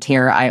credit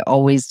here. I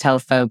always tell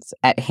folks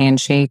at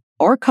Handshake,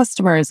 our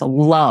customers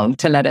love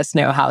to let us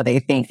know how they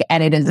think,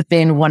 and it has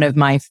been one of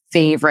my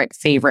favorite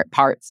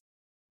parts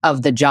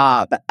of the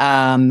job.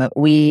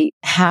 We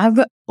have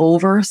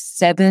over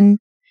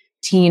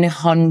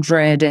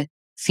 1,700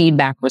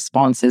 feedback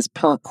responses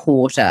per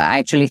quarter. I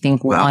actually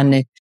think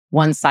one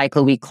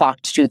cycle we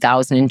clocked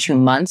 2,000 in 2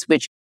 months,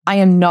 which I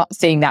am not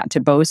saying that to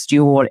boast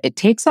you all. It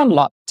takes a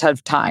lot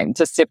of time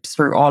to sift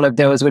through all of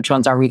those. Which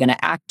ones are we going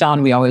to act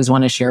on? We always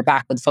want to share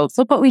back with folks.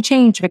 Look what we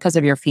changed because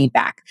of your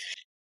feedback.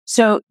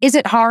 So is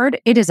it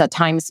hard? It is a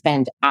time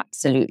spent.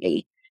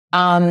 Absolutely.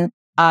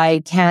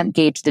 I can't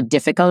gauge the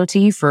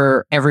difficulty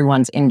for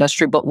everyone's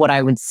industry, but what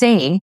I would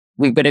say,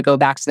 we've got to go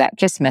back to that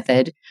KISS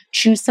method.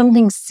 Choose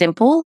something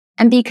simple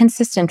and be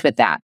consistent with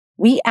that.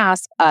 We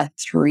ask a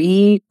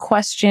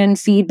 3-question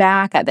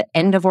feedback at the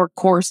end of our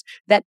course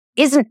that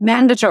isn't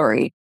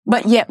mandatory,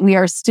 but yet we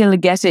are still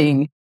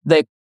getting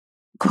the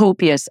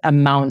copious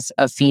amounts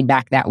of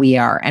feedback that we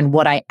are. And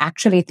what I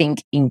actually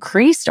think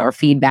increased our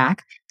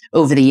feedback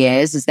over the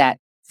years is that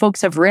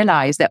folks have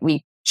realized that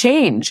we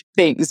change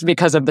things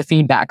because of the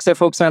feedback. So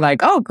folks are like,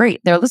 oh, great,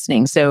 they're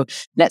listening. So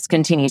let's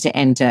continue to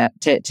enter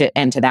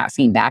that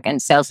feedback.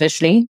 And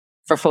selfishly,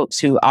 for folks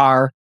who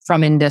are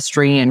from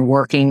industry and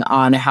working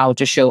on how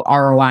to show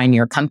ROI in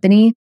your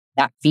company,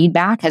 that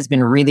feedback has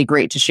been really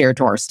great to share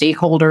to our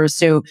stakeholders.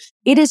 So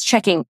it is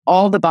checking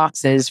all the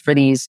boxes for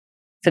this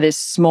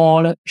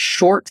small,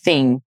 short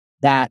thing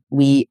that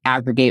we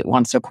aggregate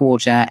once a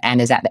quarter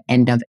and is at the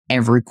end of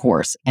every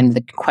course, and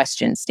the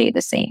questions stay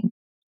the same.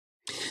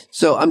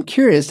 So I'm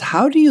curious,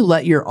 how do you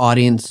let your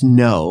audience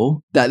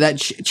know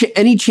that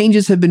any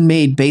changes have been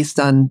made based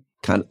on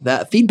kind of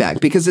that feedback?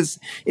 Because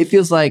it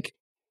feels like,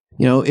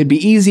 it'd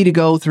be easy to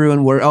go through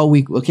and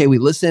we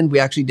listened, we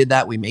actually did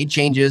that, we made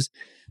changes.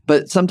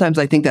 But sometimes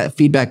I think that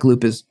feedback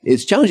loop is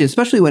challenging,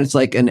 especially when it's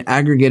like an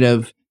aggregate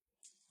of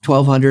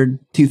 1,200,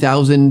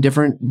 2,000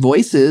 different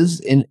voices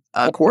in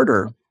a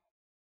quarter.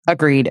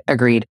 Agreed.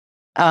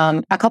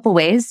 A couple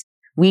ways.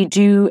 We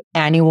do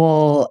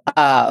annual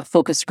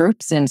focus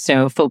groups. And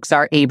so folks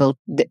are able,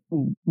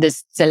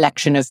 this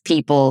selection of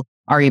people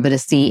are able to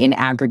see in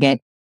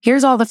aggregate,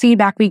 here's all the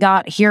feedback we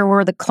got. Here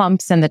were the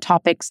clumps and the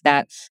topics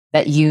that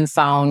you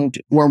found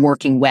were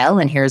working well.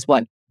 And here's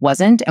what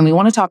wasn't. And we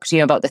want to talk to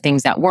you about the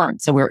things that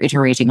weren't. So we're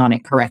iterating on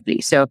it correctly.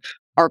 So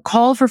our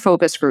call for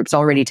focus groups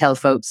already tell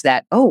folks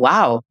that, oh,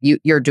 wow,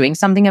 you're doing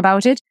something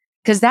about it.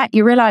 Because that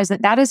you realize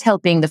that is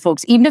helping the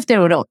folks, even if they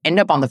don't end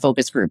up on the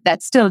focus group,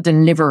 that's still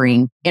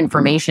delivering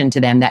information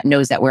to them that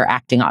knows that we're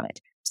acting on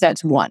it. So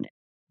that's one.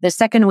 The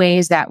second way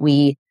is that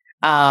we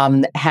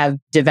have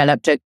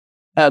developed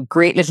a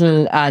great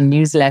little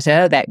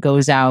newsletter that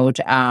goes out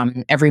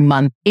every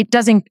month.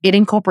 It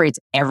incorporates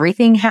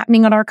everything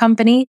happening at our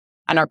company,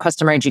 and our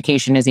customer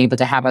education is able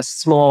to have a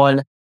small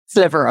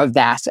sliver of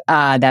that.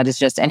 That is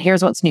just, and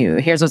here's what's new,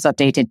 here's what's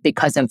updated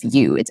because of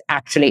you.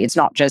 It's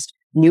not just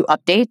new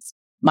updates.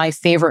 my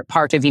favorite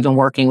part of even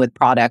working with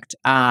product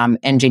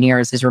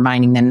engineers is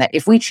reminding them that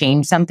if we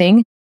change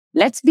something,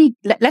 let's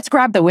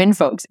grab the win,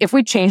 folks. If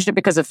we changed it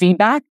because of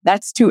feedback,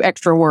 that's 2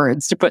 extra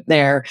words to put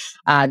there,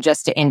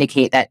 just to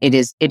indicate that it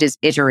is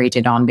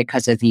iterated on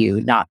because of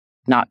you,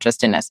 not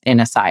just in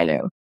a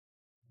silo.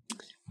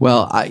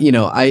 Well,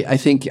 I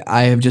think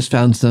I have just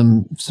found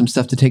some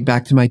stuff to take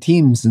back to my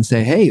teams and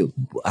say, hey,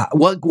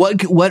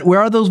 where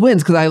are those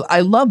wins? Because I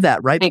love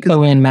that, right? Take the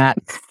win, Matt.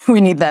 We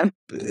need them.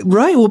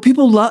 Right. Well,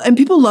 people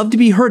love to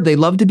be heard. They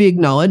love to be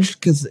acknowledged,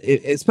 because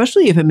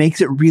especially if it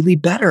makes it really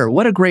better.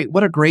 What a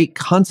great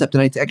concept.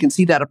 And I can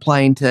see that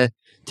applying to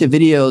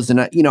videos.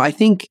 And I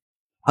think,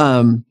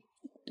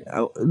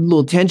 a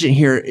little tangent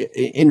here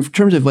in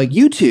terms of like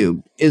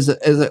YouTube is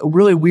a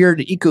really weird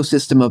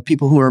ecosystem of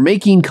people who are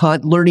making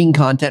learning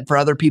content for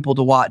other people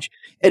to watch,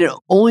 and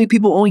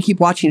people only keep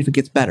watching if it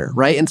gets better,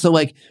 right? And so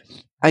like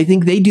I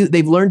think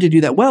they've learned to do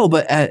that well,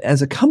 but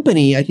as a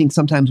company, I think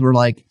sometimes we're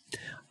like,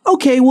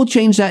 okay, we'll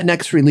change that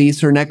next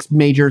release or next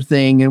major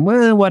thing and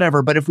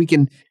whatever. But if we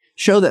can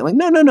show that like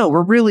no,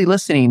 we're really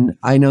listening,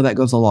 I know that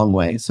goes a long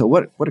way. So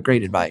what a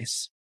great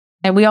advice.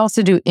 And we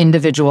also do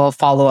individual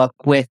follow-up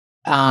with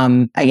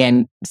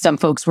again, some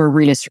folks were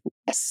really,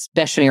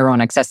 especially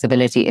around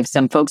accessibility, if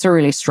some folks are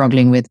really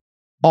struggling with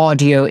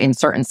audio in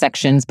certain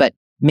sections, but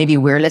maybe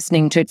we're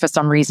listening to it for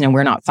some reason and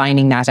we're not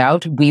finding that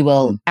out, we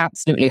will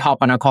absolutely hop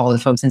on a call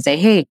with folks and say,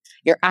 hey,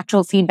 your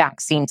actual feedback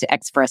seemed to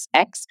express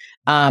X.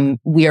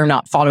 We are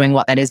not following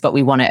what that is, but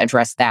we want to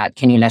address that.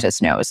 Can you let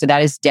us know? So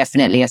that is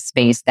definitely a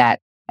space that,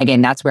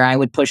 again, that's where I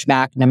would push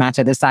back, no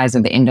matter the size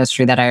of the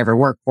industry that I ever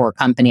work for, a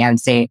company. I would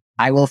say,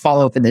 I will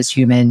follow up with this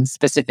human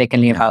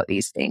specifically about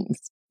these things.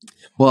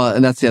 Well,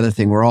 and that's the other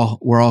thing. We're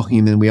all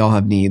human. We all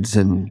have needs,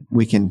 and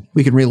we can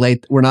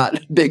relate. We are not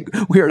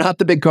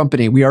the big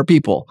company. We are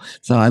people.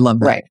 So I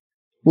love that. Right.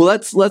 Well,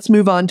 let's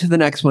move on to the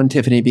next one,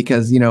 Tiffany,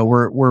 because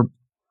we're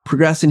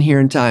progressing here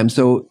in time.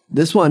 So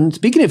this one,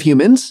 speaking of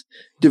humans,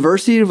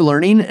 diversity of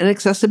learning and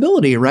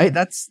accessibility, right?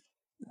 That's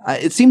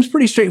it seems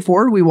pretty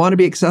straightforward. We want to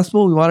be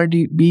accessible. We want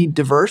to be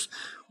diverse.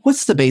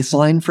 What's the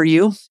baseline for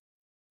you?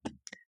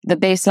 The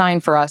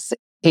baseline for us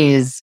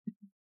is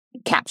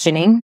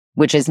captioning,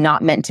 which is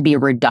not meant to be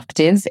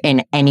reductive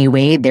in any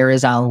way. There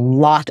is a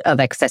lot of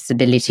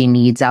accessibility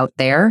needs out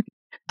there.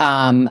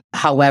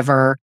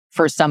 However,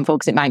 for some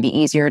folks, it might be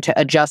easier to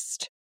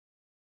adjust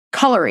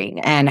coloring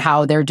and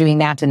how they're doing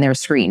that in their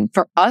screen.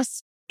 For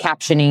us,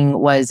 captioning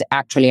was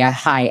actually a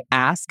high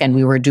ask, and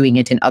we were doing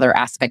it in other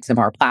aspects of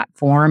our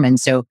platform. And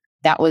so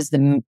that was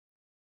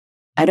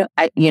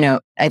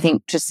I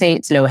think to say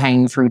it's low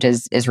hanging fruit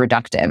is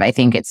reductive. I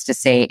think it's to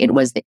say it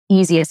was the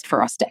easiest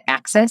for us to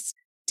access,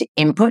 to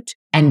input,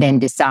 and then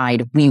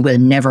decide we will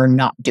never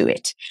not do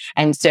it.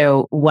 And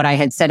so what I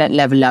had said at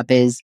Level Up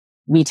is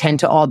we tend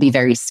to all be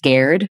very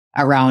scared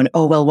around,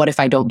 oh, well, what if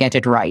I don't get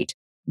it right?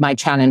 My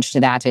challenge to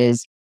that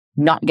is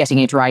not getting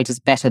it right is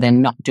better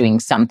than not doing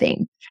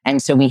something.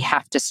 And so we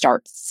have to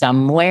start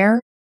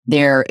somewhere.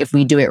 If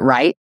we do it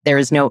right,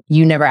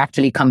 you never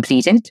actually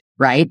complete it,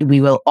 right? We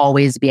will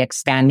always be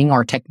expanding.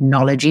 Our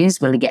technologies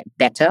will get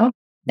better.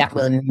 That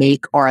will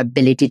make our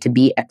ability to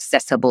be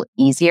accessible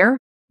easier.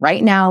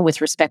 Right now,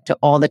 with respect to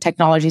all the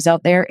technologies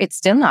out there, it's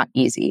still not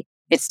easy.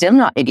 It's still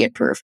not idiot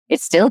proof.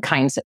 It's still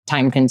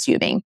time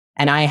consuming.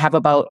 And I have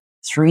about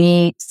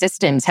 3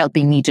 systems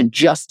helping me to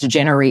just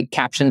generate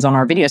captions on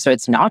our video. So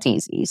it's not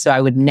easy. So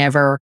I would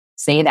never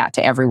say that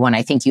to everyone.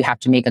 I think you have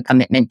to make a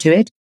commitment to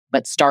it,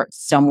 but start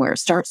somewhere.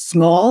 Start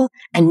small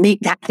and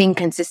make that thing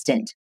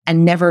consistent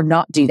and never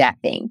not do that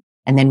thing.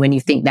 And then when you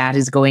think that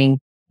is going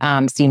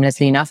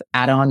seamlessly enough,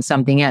 add on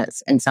something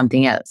else and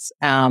something else.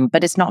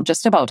 But it's not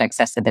just about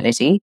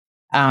accessibility.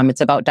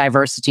 It's about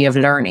diversity of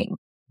learning.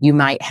 You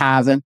might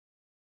have a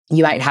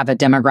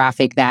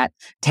demographic that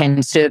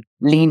tends to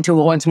lean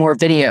towards more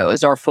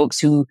videos, or folks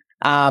who,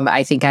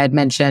 I think I had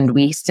mentioned,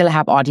 we still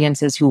have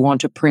audiences who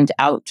want to print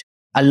out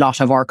a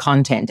lot of our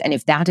content. And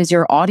if that is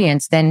your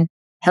audience, then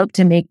help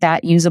to make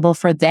that usable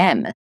for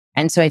them.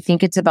 And so I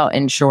think it's about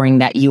ensuring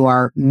that you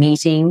are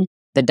meeting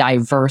the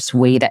diverse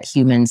way that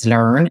humans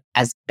learn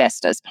as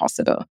best as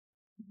possible.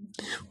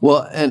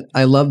 Well, and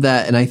I love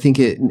that. And I think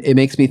it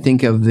makes me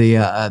think of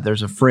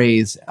there's a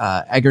phrase,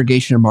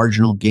 aggregation of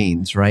marginal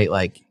gains, right?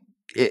 Like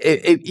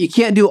you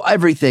can't do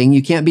everything.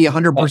 You can't be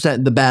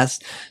 100% the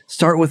best.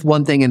 Start with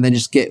one thing and then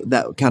just get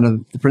that kind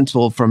of the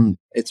principle from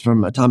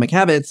Atomic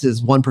Habits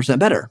is 1%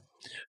 better.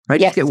 Right?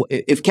 Yes.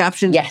 If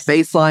captions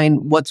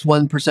baseline, what's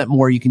 1%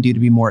 more you can do to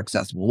be more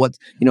accessible?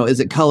 Is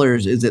it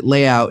colors? Is it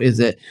layout? Is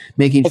it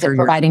making sure you're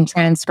providing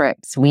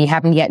transcripts? We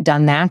haven't yet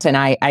done that. And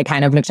I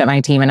kind of looked at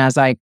my team and I was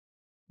like,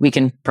 we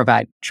can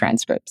provide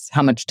transcripts.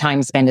 How much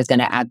time spent is that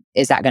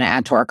going to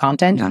add to our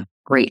content? Yeah.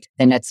 Great.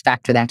 Then let's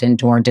factor that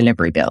into our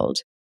delivery build.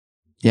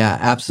 Yeah,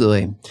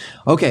 absolutely.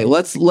 Okay,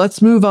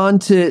 let's move on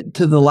to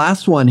the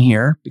last one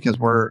here, because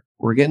we're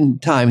getting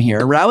time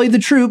here. Rally the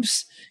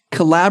troops,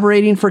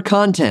 collaborating for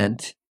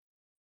content.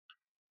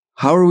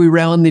 How are we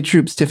rallying the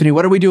troops, Tiffany?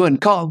 What are we doing?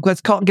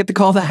 Get the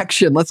call to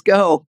action. Let's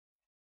go.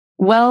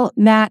 Well,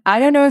 Matt, I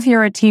don't know if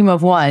you're a team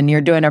of one. You're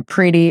doing a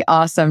pretty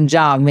awesome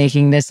job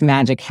making this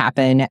magic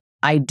happen.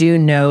 I do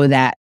know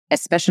that,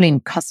 especially in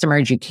customer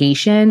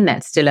education,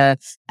 that's still a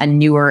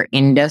newer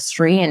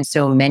industry. And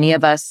so many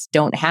of us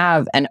don't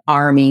have an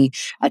army,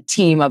 a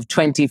team of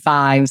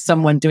 25,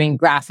 someone doing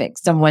graphics,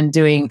 someone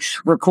doing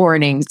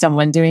recording,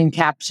 someone doing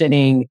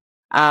captioning.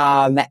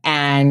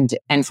 And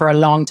for a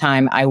long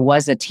time, I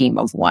was a team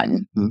of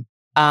one.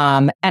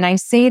 And I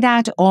say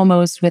that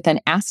almost with an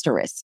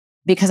asterisk,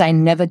 because I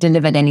never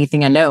delivered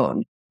anything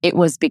alone. It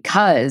was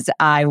because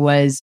I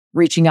was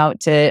reaching out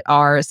to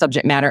our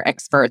subject matter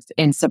experts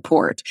in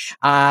support,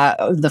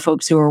 the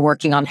folks who are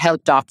working on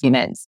health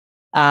documents,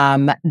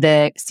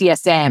 the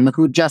CSM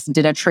who just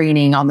did a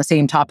training on the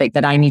same topic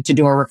that I need to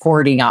do a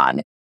recording on.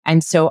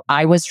 And so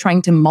I was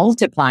trying to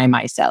multiply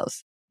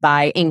myself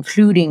by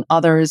including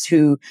others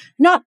who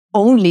not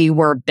only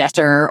were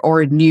better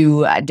or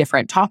knew a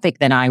different topic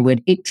than I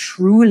would, it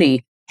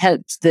truly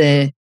helped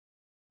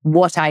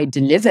what I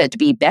delivered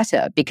be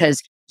better,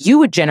 because you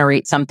would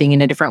generate something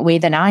in a different way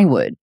than I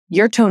would.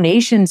 Your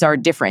tonations are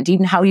different,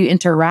 even how you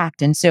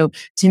interact. And so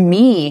to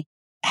me,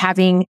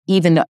 having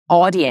even the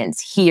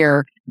audience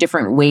hear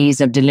different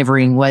ways of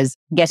delivering was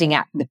getting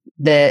at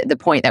the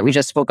point that we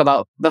just spoke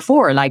about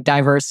before, like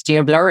diversity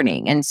of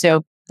learning. And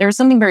so there's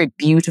something very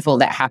beautiful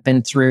that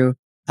happened through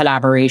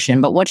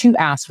collaboration. But what you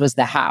asked was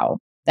the how.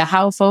 The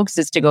how, folks,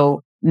 is to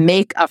go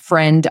make a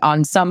friend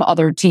on some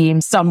other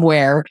team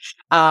somewhere,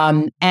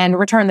 and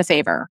return the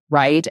favor,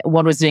 right?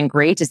 What was doing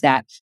great is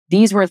that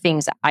these were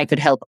things that I could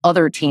help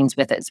other teams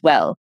with as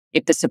well.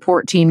 If the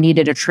support team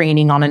needed a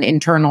training on an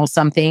internal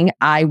something,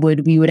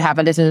 we would have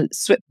a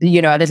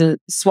little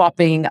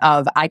swapping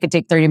of, I could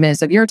take 30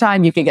 minutes of your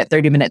time, you could get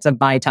 30 minutes of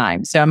my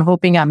time. So I'm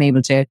hoping I'm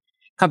able to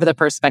cover the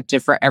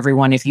perspective for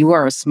everyone. If you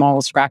are a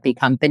small, scrappy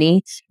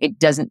company, it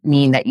doesn't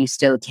mean that you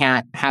still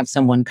can't have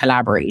someone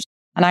collaborate.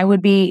 And I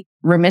would be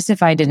remiss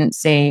if I didn't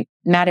say,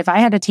 Matt, if I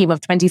had a team of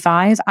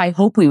 25, I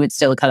hope we would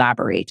still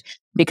collaborate,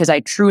 because I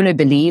truly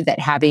believe that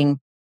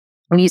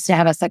we used to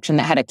have a section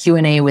that had a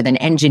Q&A with an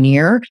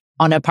engineer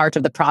on a part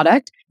of the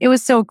product. It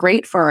was so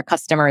great for our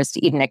customers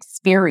to even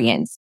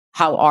experience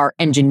how our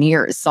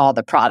engineers saw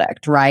the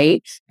product,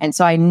 right? And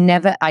so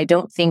I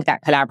don't think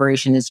that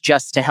collaboration is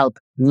just to help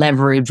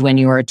leverage when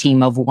you're a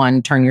team of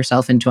one, turn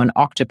yourself into an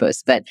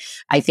octopus. But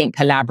I think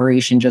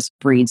collaboration just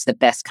breeds the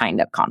best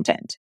kind of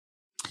content.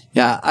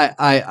 Yeah,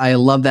 I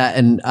love that.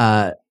 And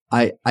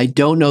I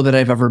don't know that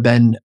I've ever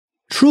been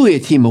truly a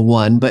team of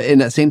one, but in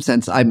that same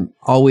sense, I'm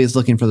always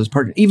looking for those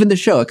partners. Even the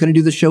show, I couldn't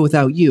do the show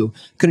without you.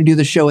 Couldn't do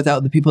the show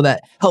without the people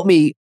that help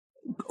me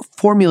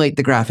formulate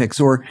the graphics,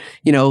 or,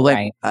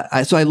 like,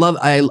 right. So I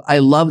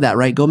love that,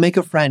 right? Go make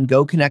a friend,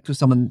 go connect with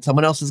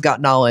someone else has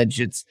got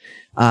knowledge. It's,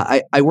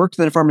 I worked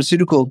in a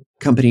pharmaceutical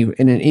company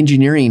in an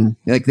engineering,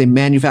 like they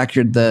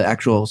manufactured the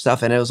actual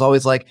stuff. And it was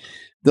always like,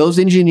 those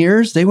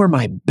engineers, they were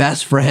my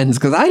best friends,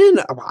 because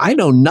I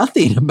know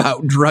nothing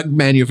about drug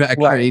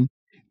manufacturing. Right.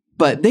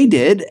 But they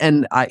did,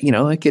 and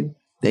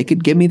they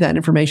could give me that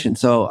information.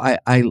 So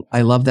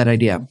I love that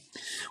idea.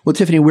 Well,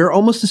 Tiffany, we're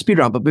almost to speed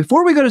round, but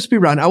before we go to speed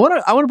round, I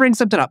want to bring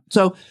something up.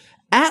 So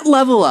at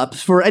Level Up,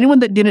 for anyone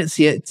that didn't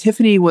see it,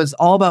 Tiffany was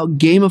all about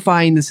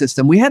gamifying the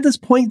system. We had this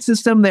point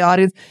system, the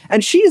audience,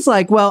 and she's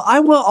like, "Well,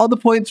 I want all the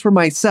points for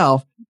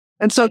myself."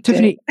 And so,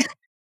 Tiffany,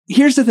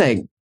 here's the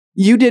thing: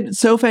 you did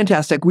so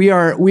fantastic. We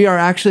are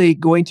actually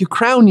going to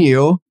crown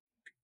you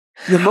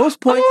the most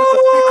points of the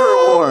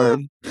Speaker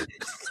Award.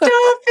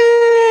 Stop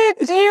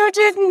it! You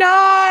did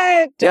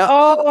not. Yeah.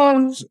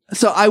 Oh.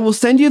 So I will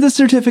send you the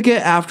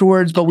certificate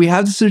afterwards, but we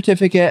have the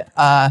certificate.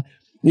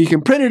 You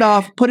can print it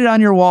off, put it on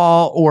your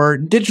wall, or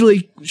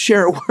digitally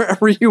share it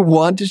wherever you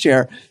want to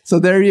share. So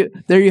there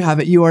you have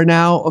it. You are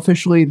now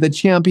officially the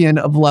champion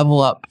of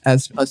Level Up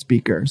as a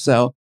speaker.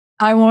 So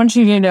I want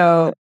you to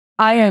know,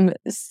 I am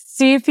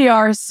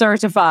CPR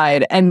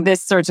certified, and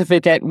this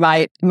certificate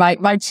my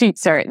cheat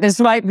cert. This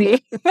might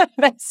be the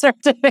best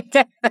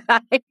certificate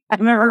that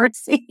I've ever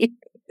received.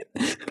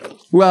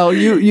 Well,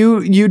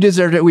 you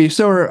deserved it. We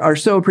are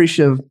so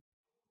appreciative.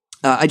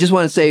 I just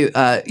want to say,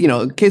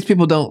 in case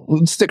people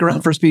don't stick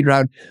around for speed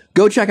round,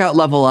 go check out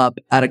Level Up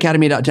at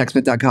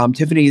academy.techsmith.com.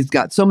 Tiffany's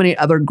got so many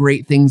other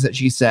great things that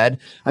she said.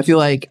 I feel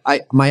like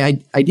my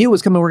idea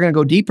was coming, we're going to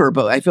go deeper,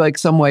 but I feel like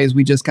some ways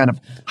we just kind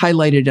of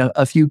highlighted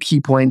a few key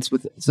points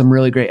with some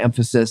really great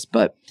emphasis.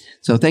 But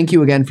so thank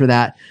you again for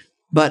that.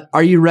 But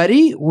are you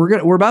ready?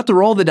 We're about to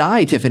roll the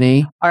die,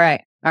 Tiffany. All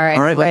right.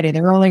 Ready.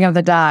 The rolling of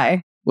the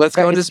die. Let's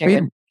go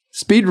into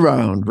speed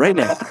round right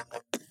now.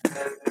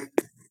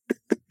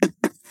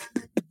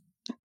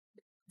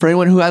 For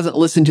anyone who hasn't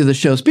listened to the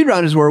show, Speed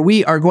Round is where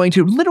we are going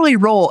to literally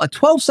roll a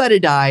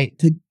 12-sided die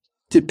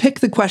to pick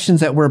the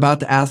questions that we're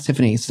about to ask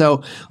Tiffany.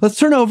 So let's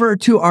turn over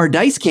to our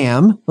dice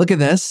cam. Look at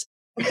this.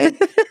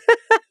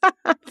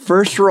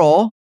 First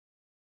roll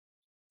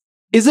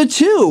is a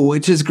 2,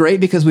 which is great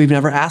because we've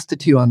never asked a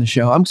 2 on the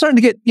show. I'm starting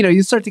to get,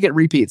 you start to get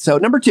repeats. So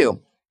number 2.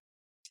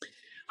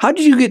 How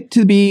did you get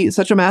to be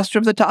such a master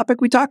of the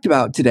topic we talked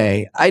about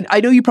today? I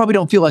know you probably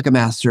don't feel like a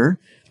master,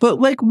 but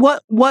like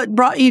what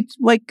brought you,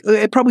 like,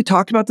 I probably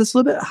talked about this a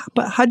little bit,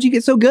 but how did you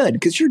get so good?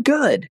 Because you're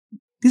good.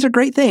 These are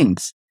great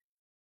things.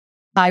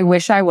 I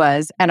wish I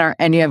was, and are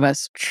any of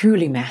us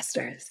truly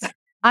masters?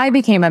 I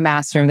became a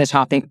master of the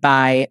topic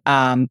by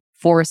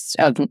force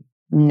of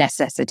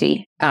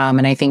necessity.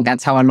 And I think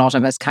that's how a lot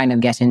of us kind of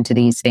get into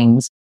these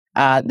things.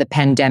 The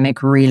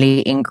pandemic really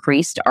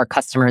increased our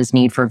customers'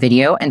 need for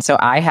video. And so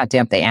I had to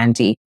up the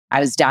ante. I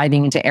was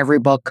diving into every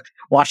book,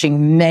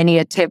 watching many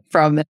a tip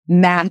from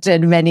Matt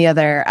and many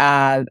other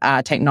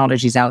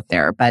technologies out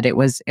there. But it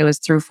was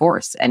through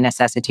force and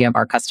necessity of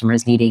our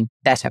customers needing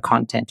better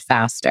content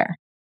faster.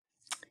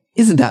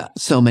 Isn't that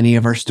so many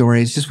of our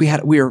stories? Just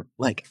we were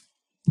like,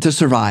 to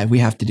survive, we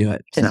have to do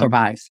it. To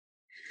survive.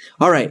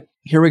 All right,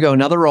 here we go.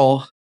 Another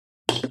roll.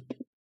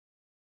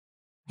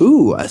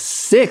 Ooh, a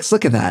 6.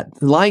 Look at that.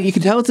 The line, you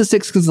can tell it's a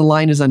 6 because the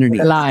line is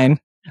underneath. The line.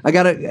 I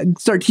got to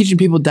start teaching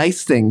people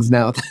dice things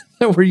now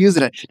that we're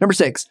using it. Number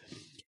 6.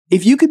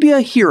 If you could be a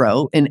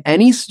hero in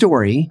any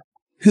story,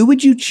 who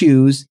would you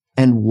choose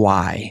and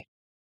why?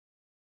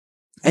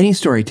 Any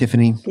story,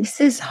 Tiffany.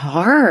 This is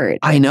hard.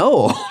 I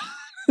know.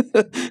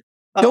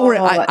 Don't worry.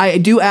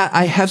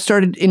 I have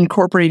started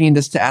incorporating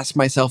this to ask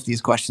myself these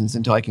questions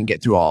until I can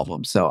get through all of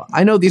them. So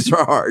I know these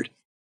are hard.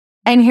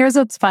 And here's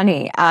what's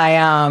funny.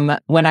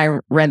 When I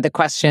read the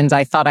questions,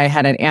 I thought I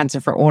had an answer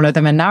for all of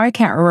them. And now I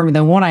can't remember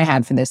the one I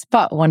had for this,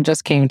 but one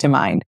just came to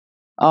mind.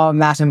 Oh,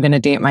 Matt, I'm going to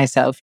date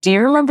myself. Do you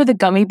remember the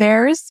gummy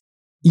bears?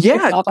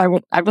 Yeah.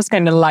 I was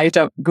going to light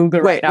up Google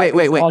right now.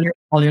 Wait.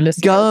 All your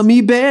listeners. Gummy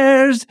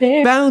bears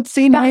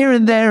bouncing here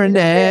and there and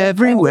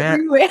everywhere.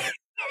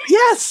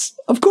 Yes,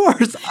 of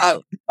course.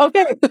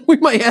 Okay. We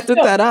might edit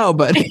that out,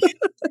 but...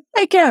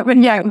 I can't, but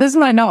yeah, this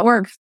might not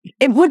work.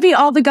 It would be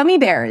all the gummy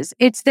bears.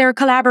 It's their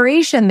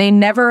collaboration. They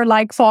never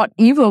fought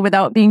evil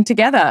without being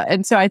together.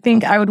 And so I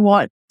think I would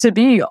want to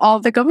be all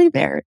the gummy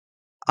bears.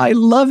 I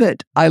love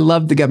it. I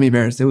love the gummy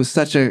bears. It was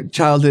such a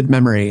childhood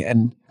memory.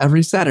 And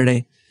every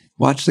Saturday,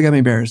 watch the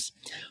gummy bears.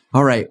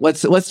 All right,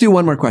 let's do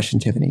one more question,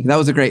 Tiffany. That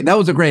was a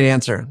great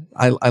answer.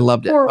 I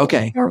loved it.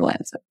 Okay. Horrible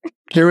answer.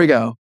 Here we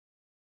go.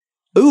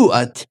 Ooh,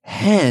 a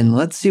 10.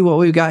 Let's see what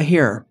we've got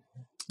here.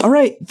 All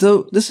right,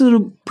 so this is a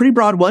pretty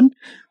broad one.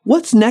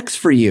 What's next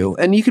for you?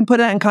 And you can put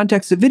that in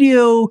context of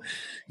video.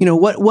 You know,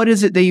 what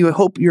is it that you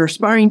hope you're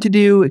aspiring to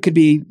do? It could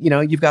be,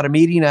 you've got a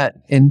meeting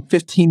in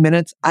 15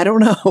 minutes. I don't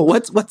know.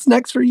 What's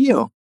next for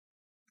you?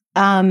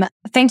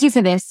 Thank you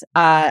for this.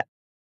 I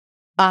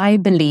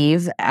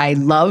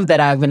love that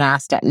I've been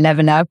asked at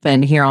Level Up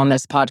and here on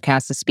this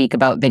podcast to speak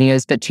about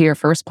videos. But to your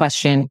first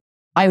question,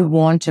 I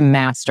want to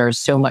master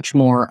so much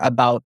more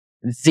about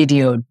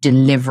video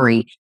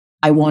delivery.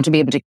 I want to be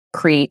able to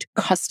create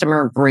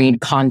customer grade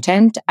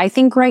content. I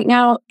think right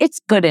now it's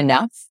good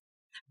enough.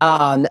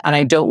 And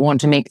I don't want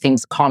to make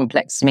things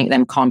complex to make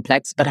them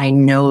complex, but I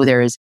know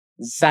there's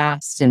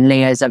vast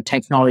layers of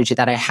technology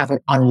that I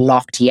haven't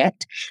unlocked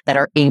yet that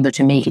are able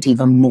to make it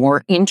even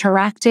more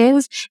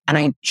interactive. And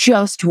I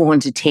just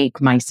want to take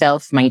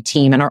myself, my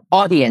team, and our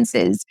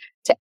audiences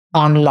to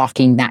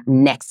unlocking that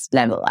next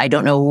level. I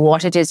don't know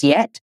what it is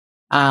yet.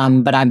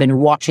 But I've been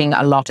watching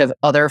a lot of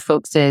other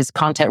folks'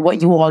 content, what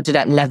you all did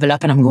at Level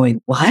Up, and I'm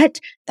going, what?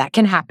 That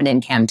can happen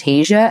in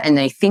Camtasia. And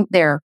I think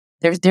there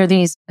are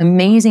these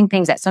amazing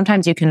things that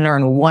sometimes you can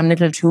learn one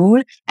little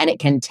tool and it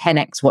can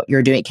 10x what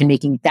you're doing. It can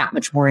make it that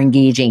much more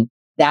engaging,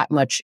 that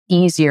much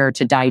easier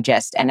to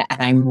digest. And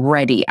I'm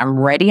ready.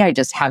 I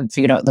just haven't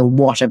figured out the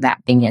what of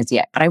that thing is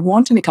yet, but I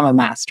want to become a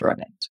master of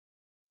it.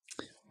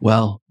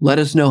 Well, let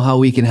us know how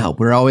we can help.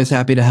 We're always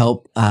happy to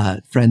help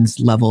friends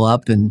level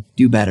up and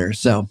do better.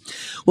 So,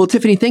 well,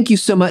 Tiffany, thank you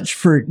so much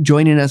for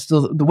joining us.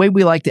 The way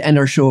we like to end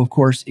our show, of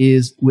course,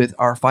 is with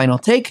our final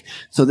take.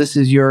 So this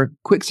is your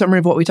quick summary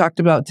of what we talked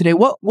about today.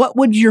 What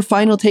would your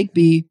final take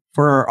be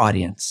for our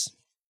audience?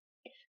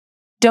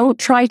 Don't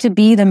try to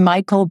be the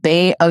Michael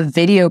Bay of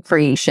video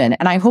creation.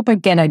 And I hope,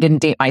 again, I didn't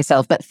date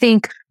myself, but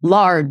think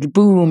large,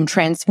 boom,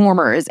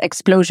 transformers,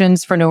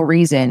 explosions for no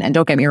reason. And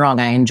don't get me wrong,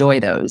 I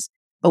enjoy those.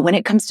 But when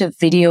it comes to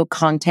video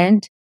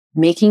content,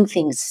 making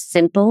things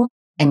simple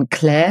and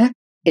clear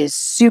is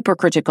super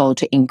critical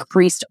to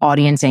increased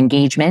audience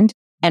engagement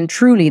and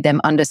truly them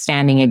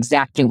understanding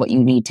exactly what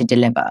you need to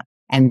deliver.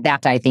 And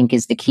that, I think,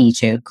 is the key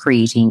to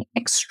creating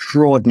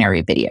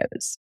extraordinary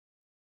videos.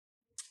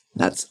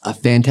 That's a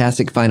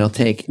fantastic final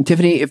take.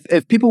 Tiffany,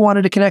 if people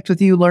wanted to connect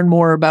with you, learn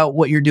more about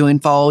what you're doing,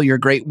 follow your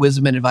great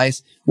wisdom and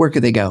advice, where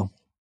could they go?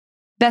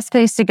 Best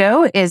place to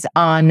go is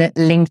on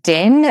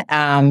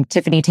LinkedIn,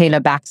 Tiffany Taylor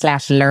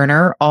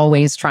 /learner,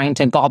 always trying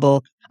to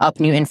gobble up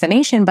new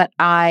information. But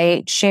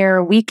I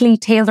share weekly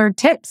tailored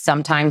tips,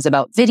 sometimes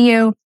about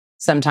video,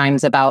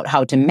 sometimes about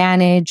how to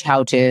manage,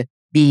 how to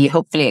be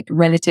hopefully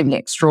relatively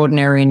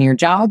extraordinary in your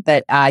job.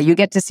 But you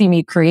get to see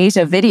me create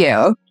a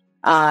video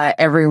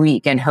every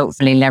week and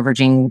hopefully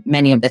leveraging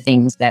many of the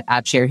things that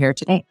I've shared here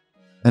today.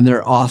 And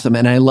they're awesome.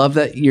 And I love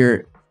that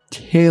you're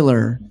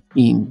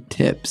tailoring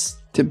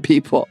tips to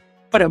people.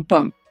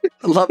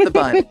 Love the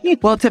pun.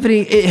 Well,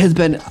 Tiffany, it has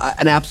been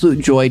an absolute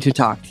joy to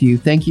talk to you.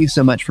 Thank you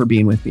so much for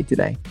being with me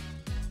today.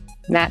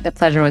 Matt, the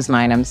pleasure was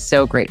mine. I'm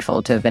so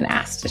grateful to have been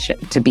asked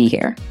to be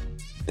here.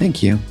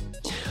 Thank you.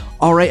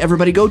 All right,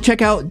 everybody, go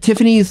check out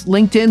Tiffany's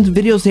LinkedIn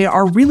videos. They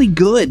are really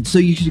good. So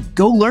you should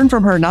go learn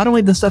from her, not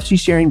only the stuff she's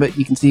sharing, but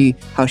you can see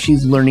how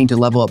she's learning to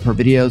level up her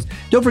videos.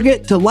 Don't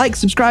forget to like,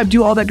 subscribe,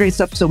 do all that great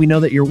stuff so we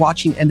know that you're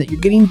watching and that you're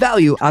getting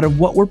value out of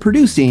what we're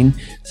producing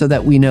so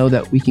that we know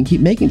that we can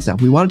keep making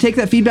stuff. We want to take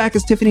that feedback,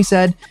 as Tiffany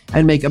said,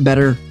 and make a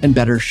better and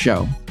better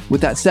show. With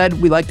that said,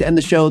 we like to end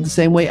the show the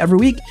same way every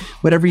week.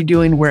 Whatever you're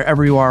doing,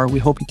 wherever you are, we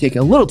hope you take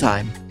a little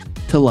time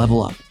to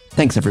level up.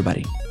 Thanks,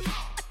 everybody.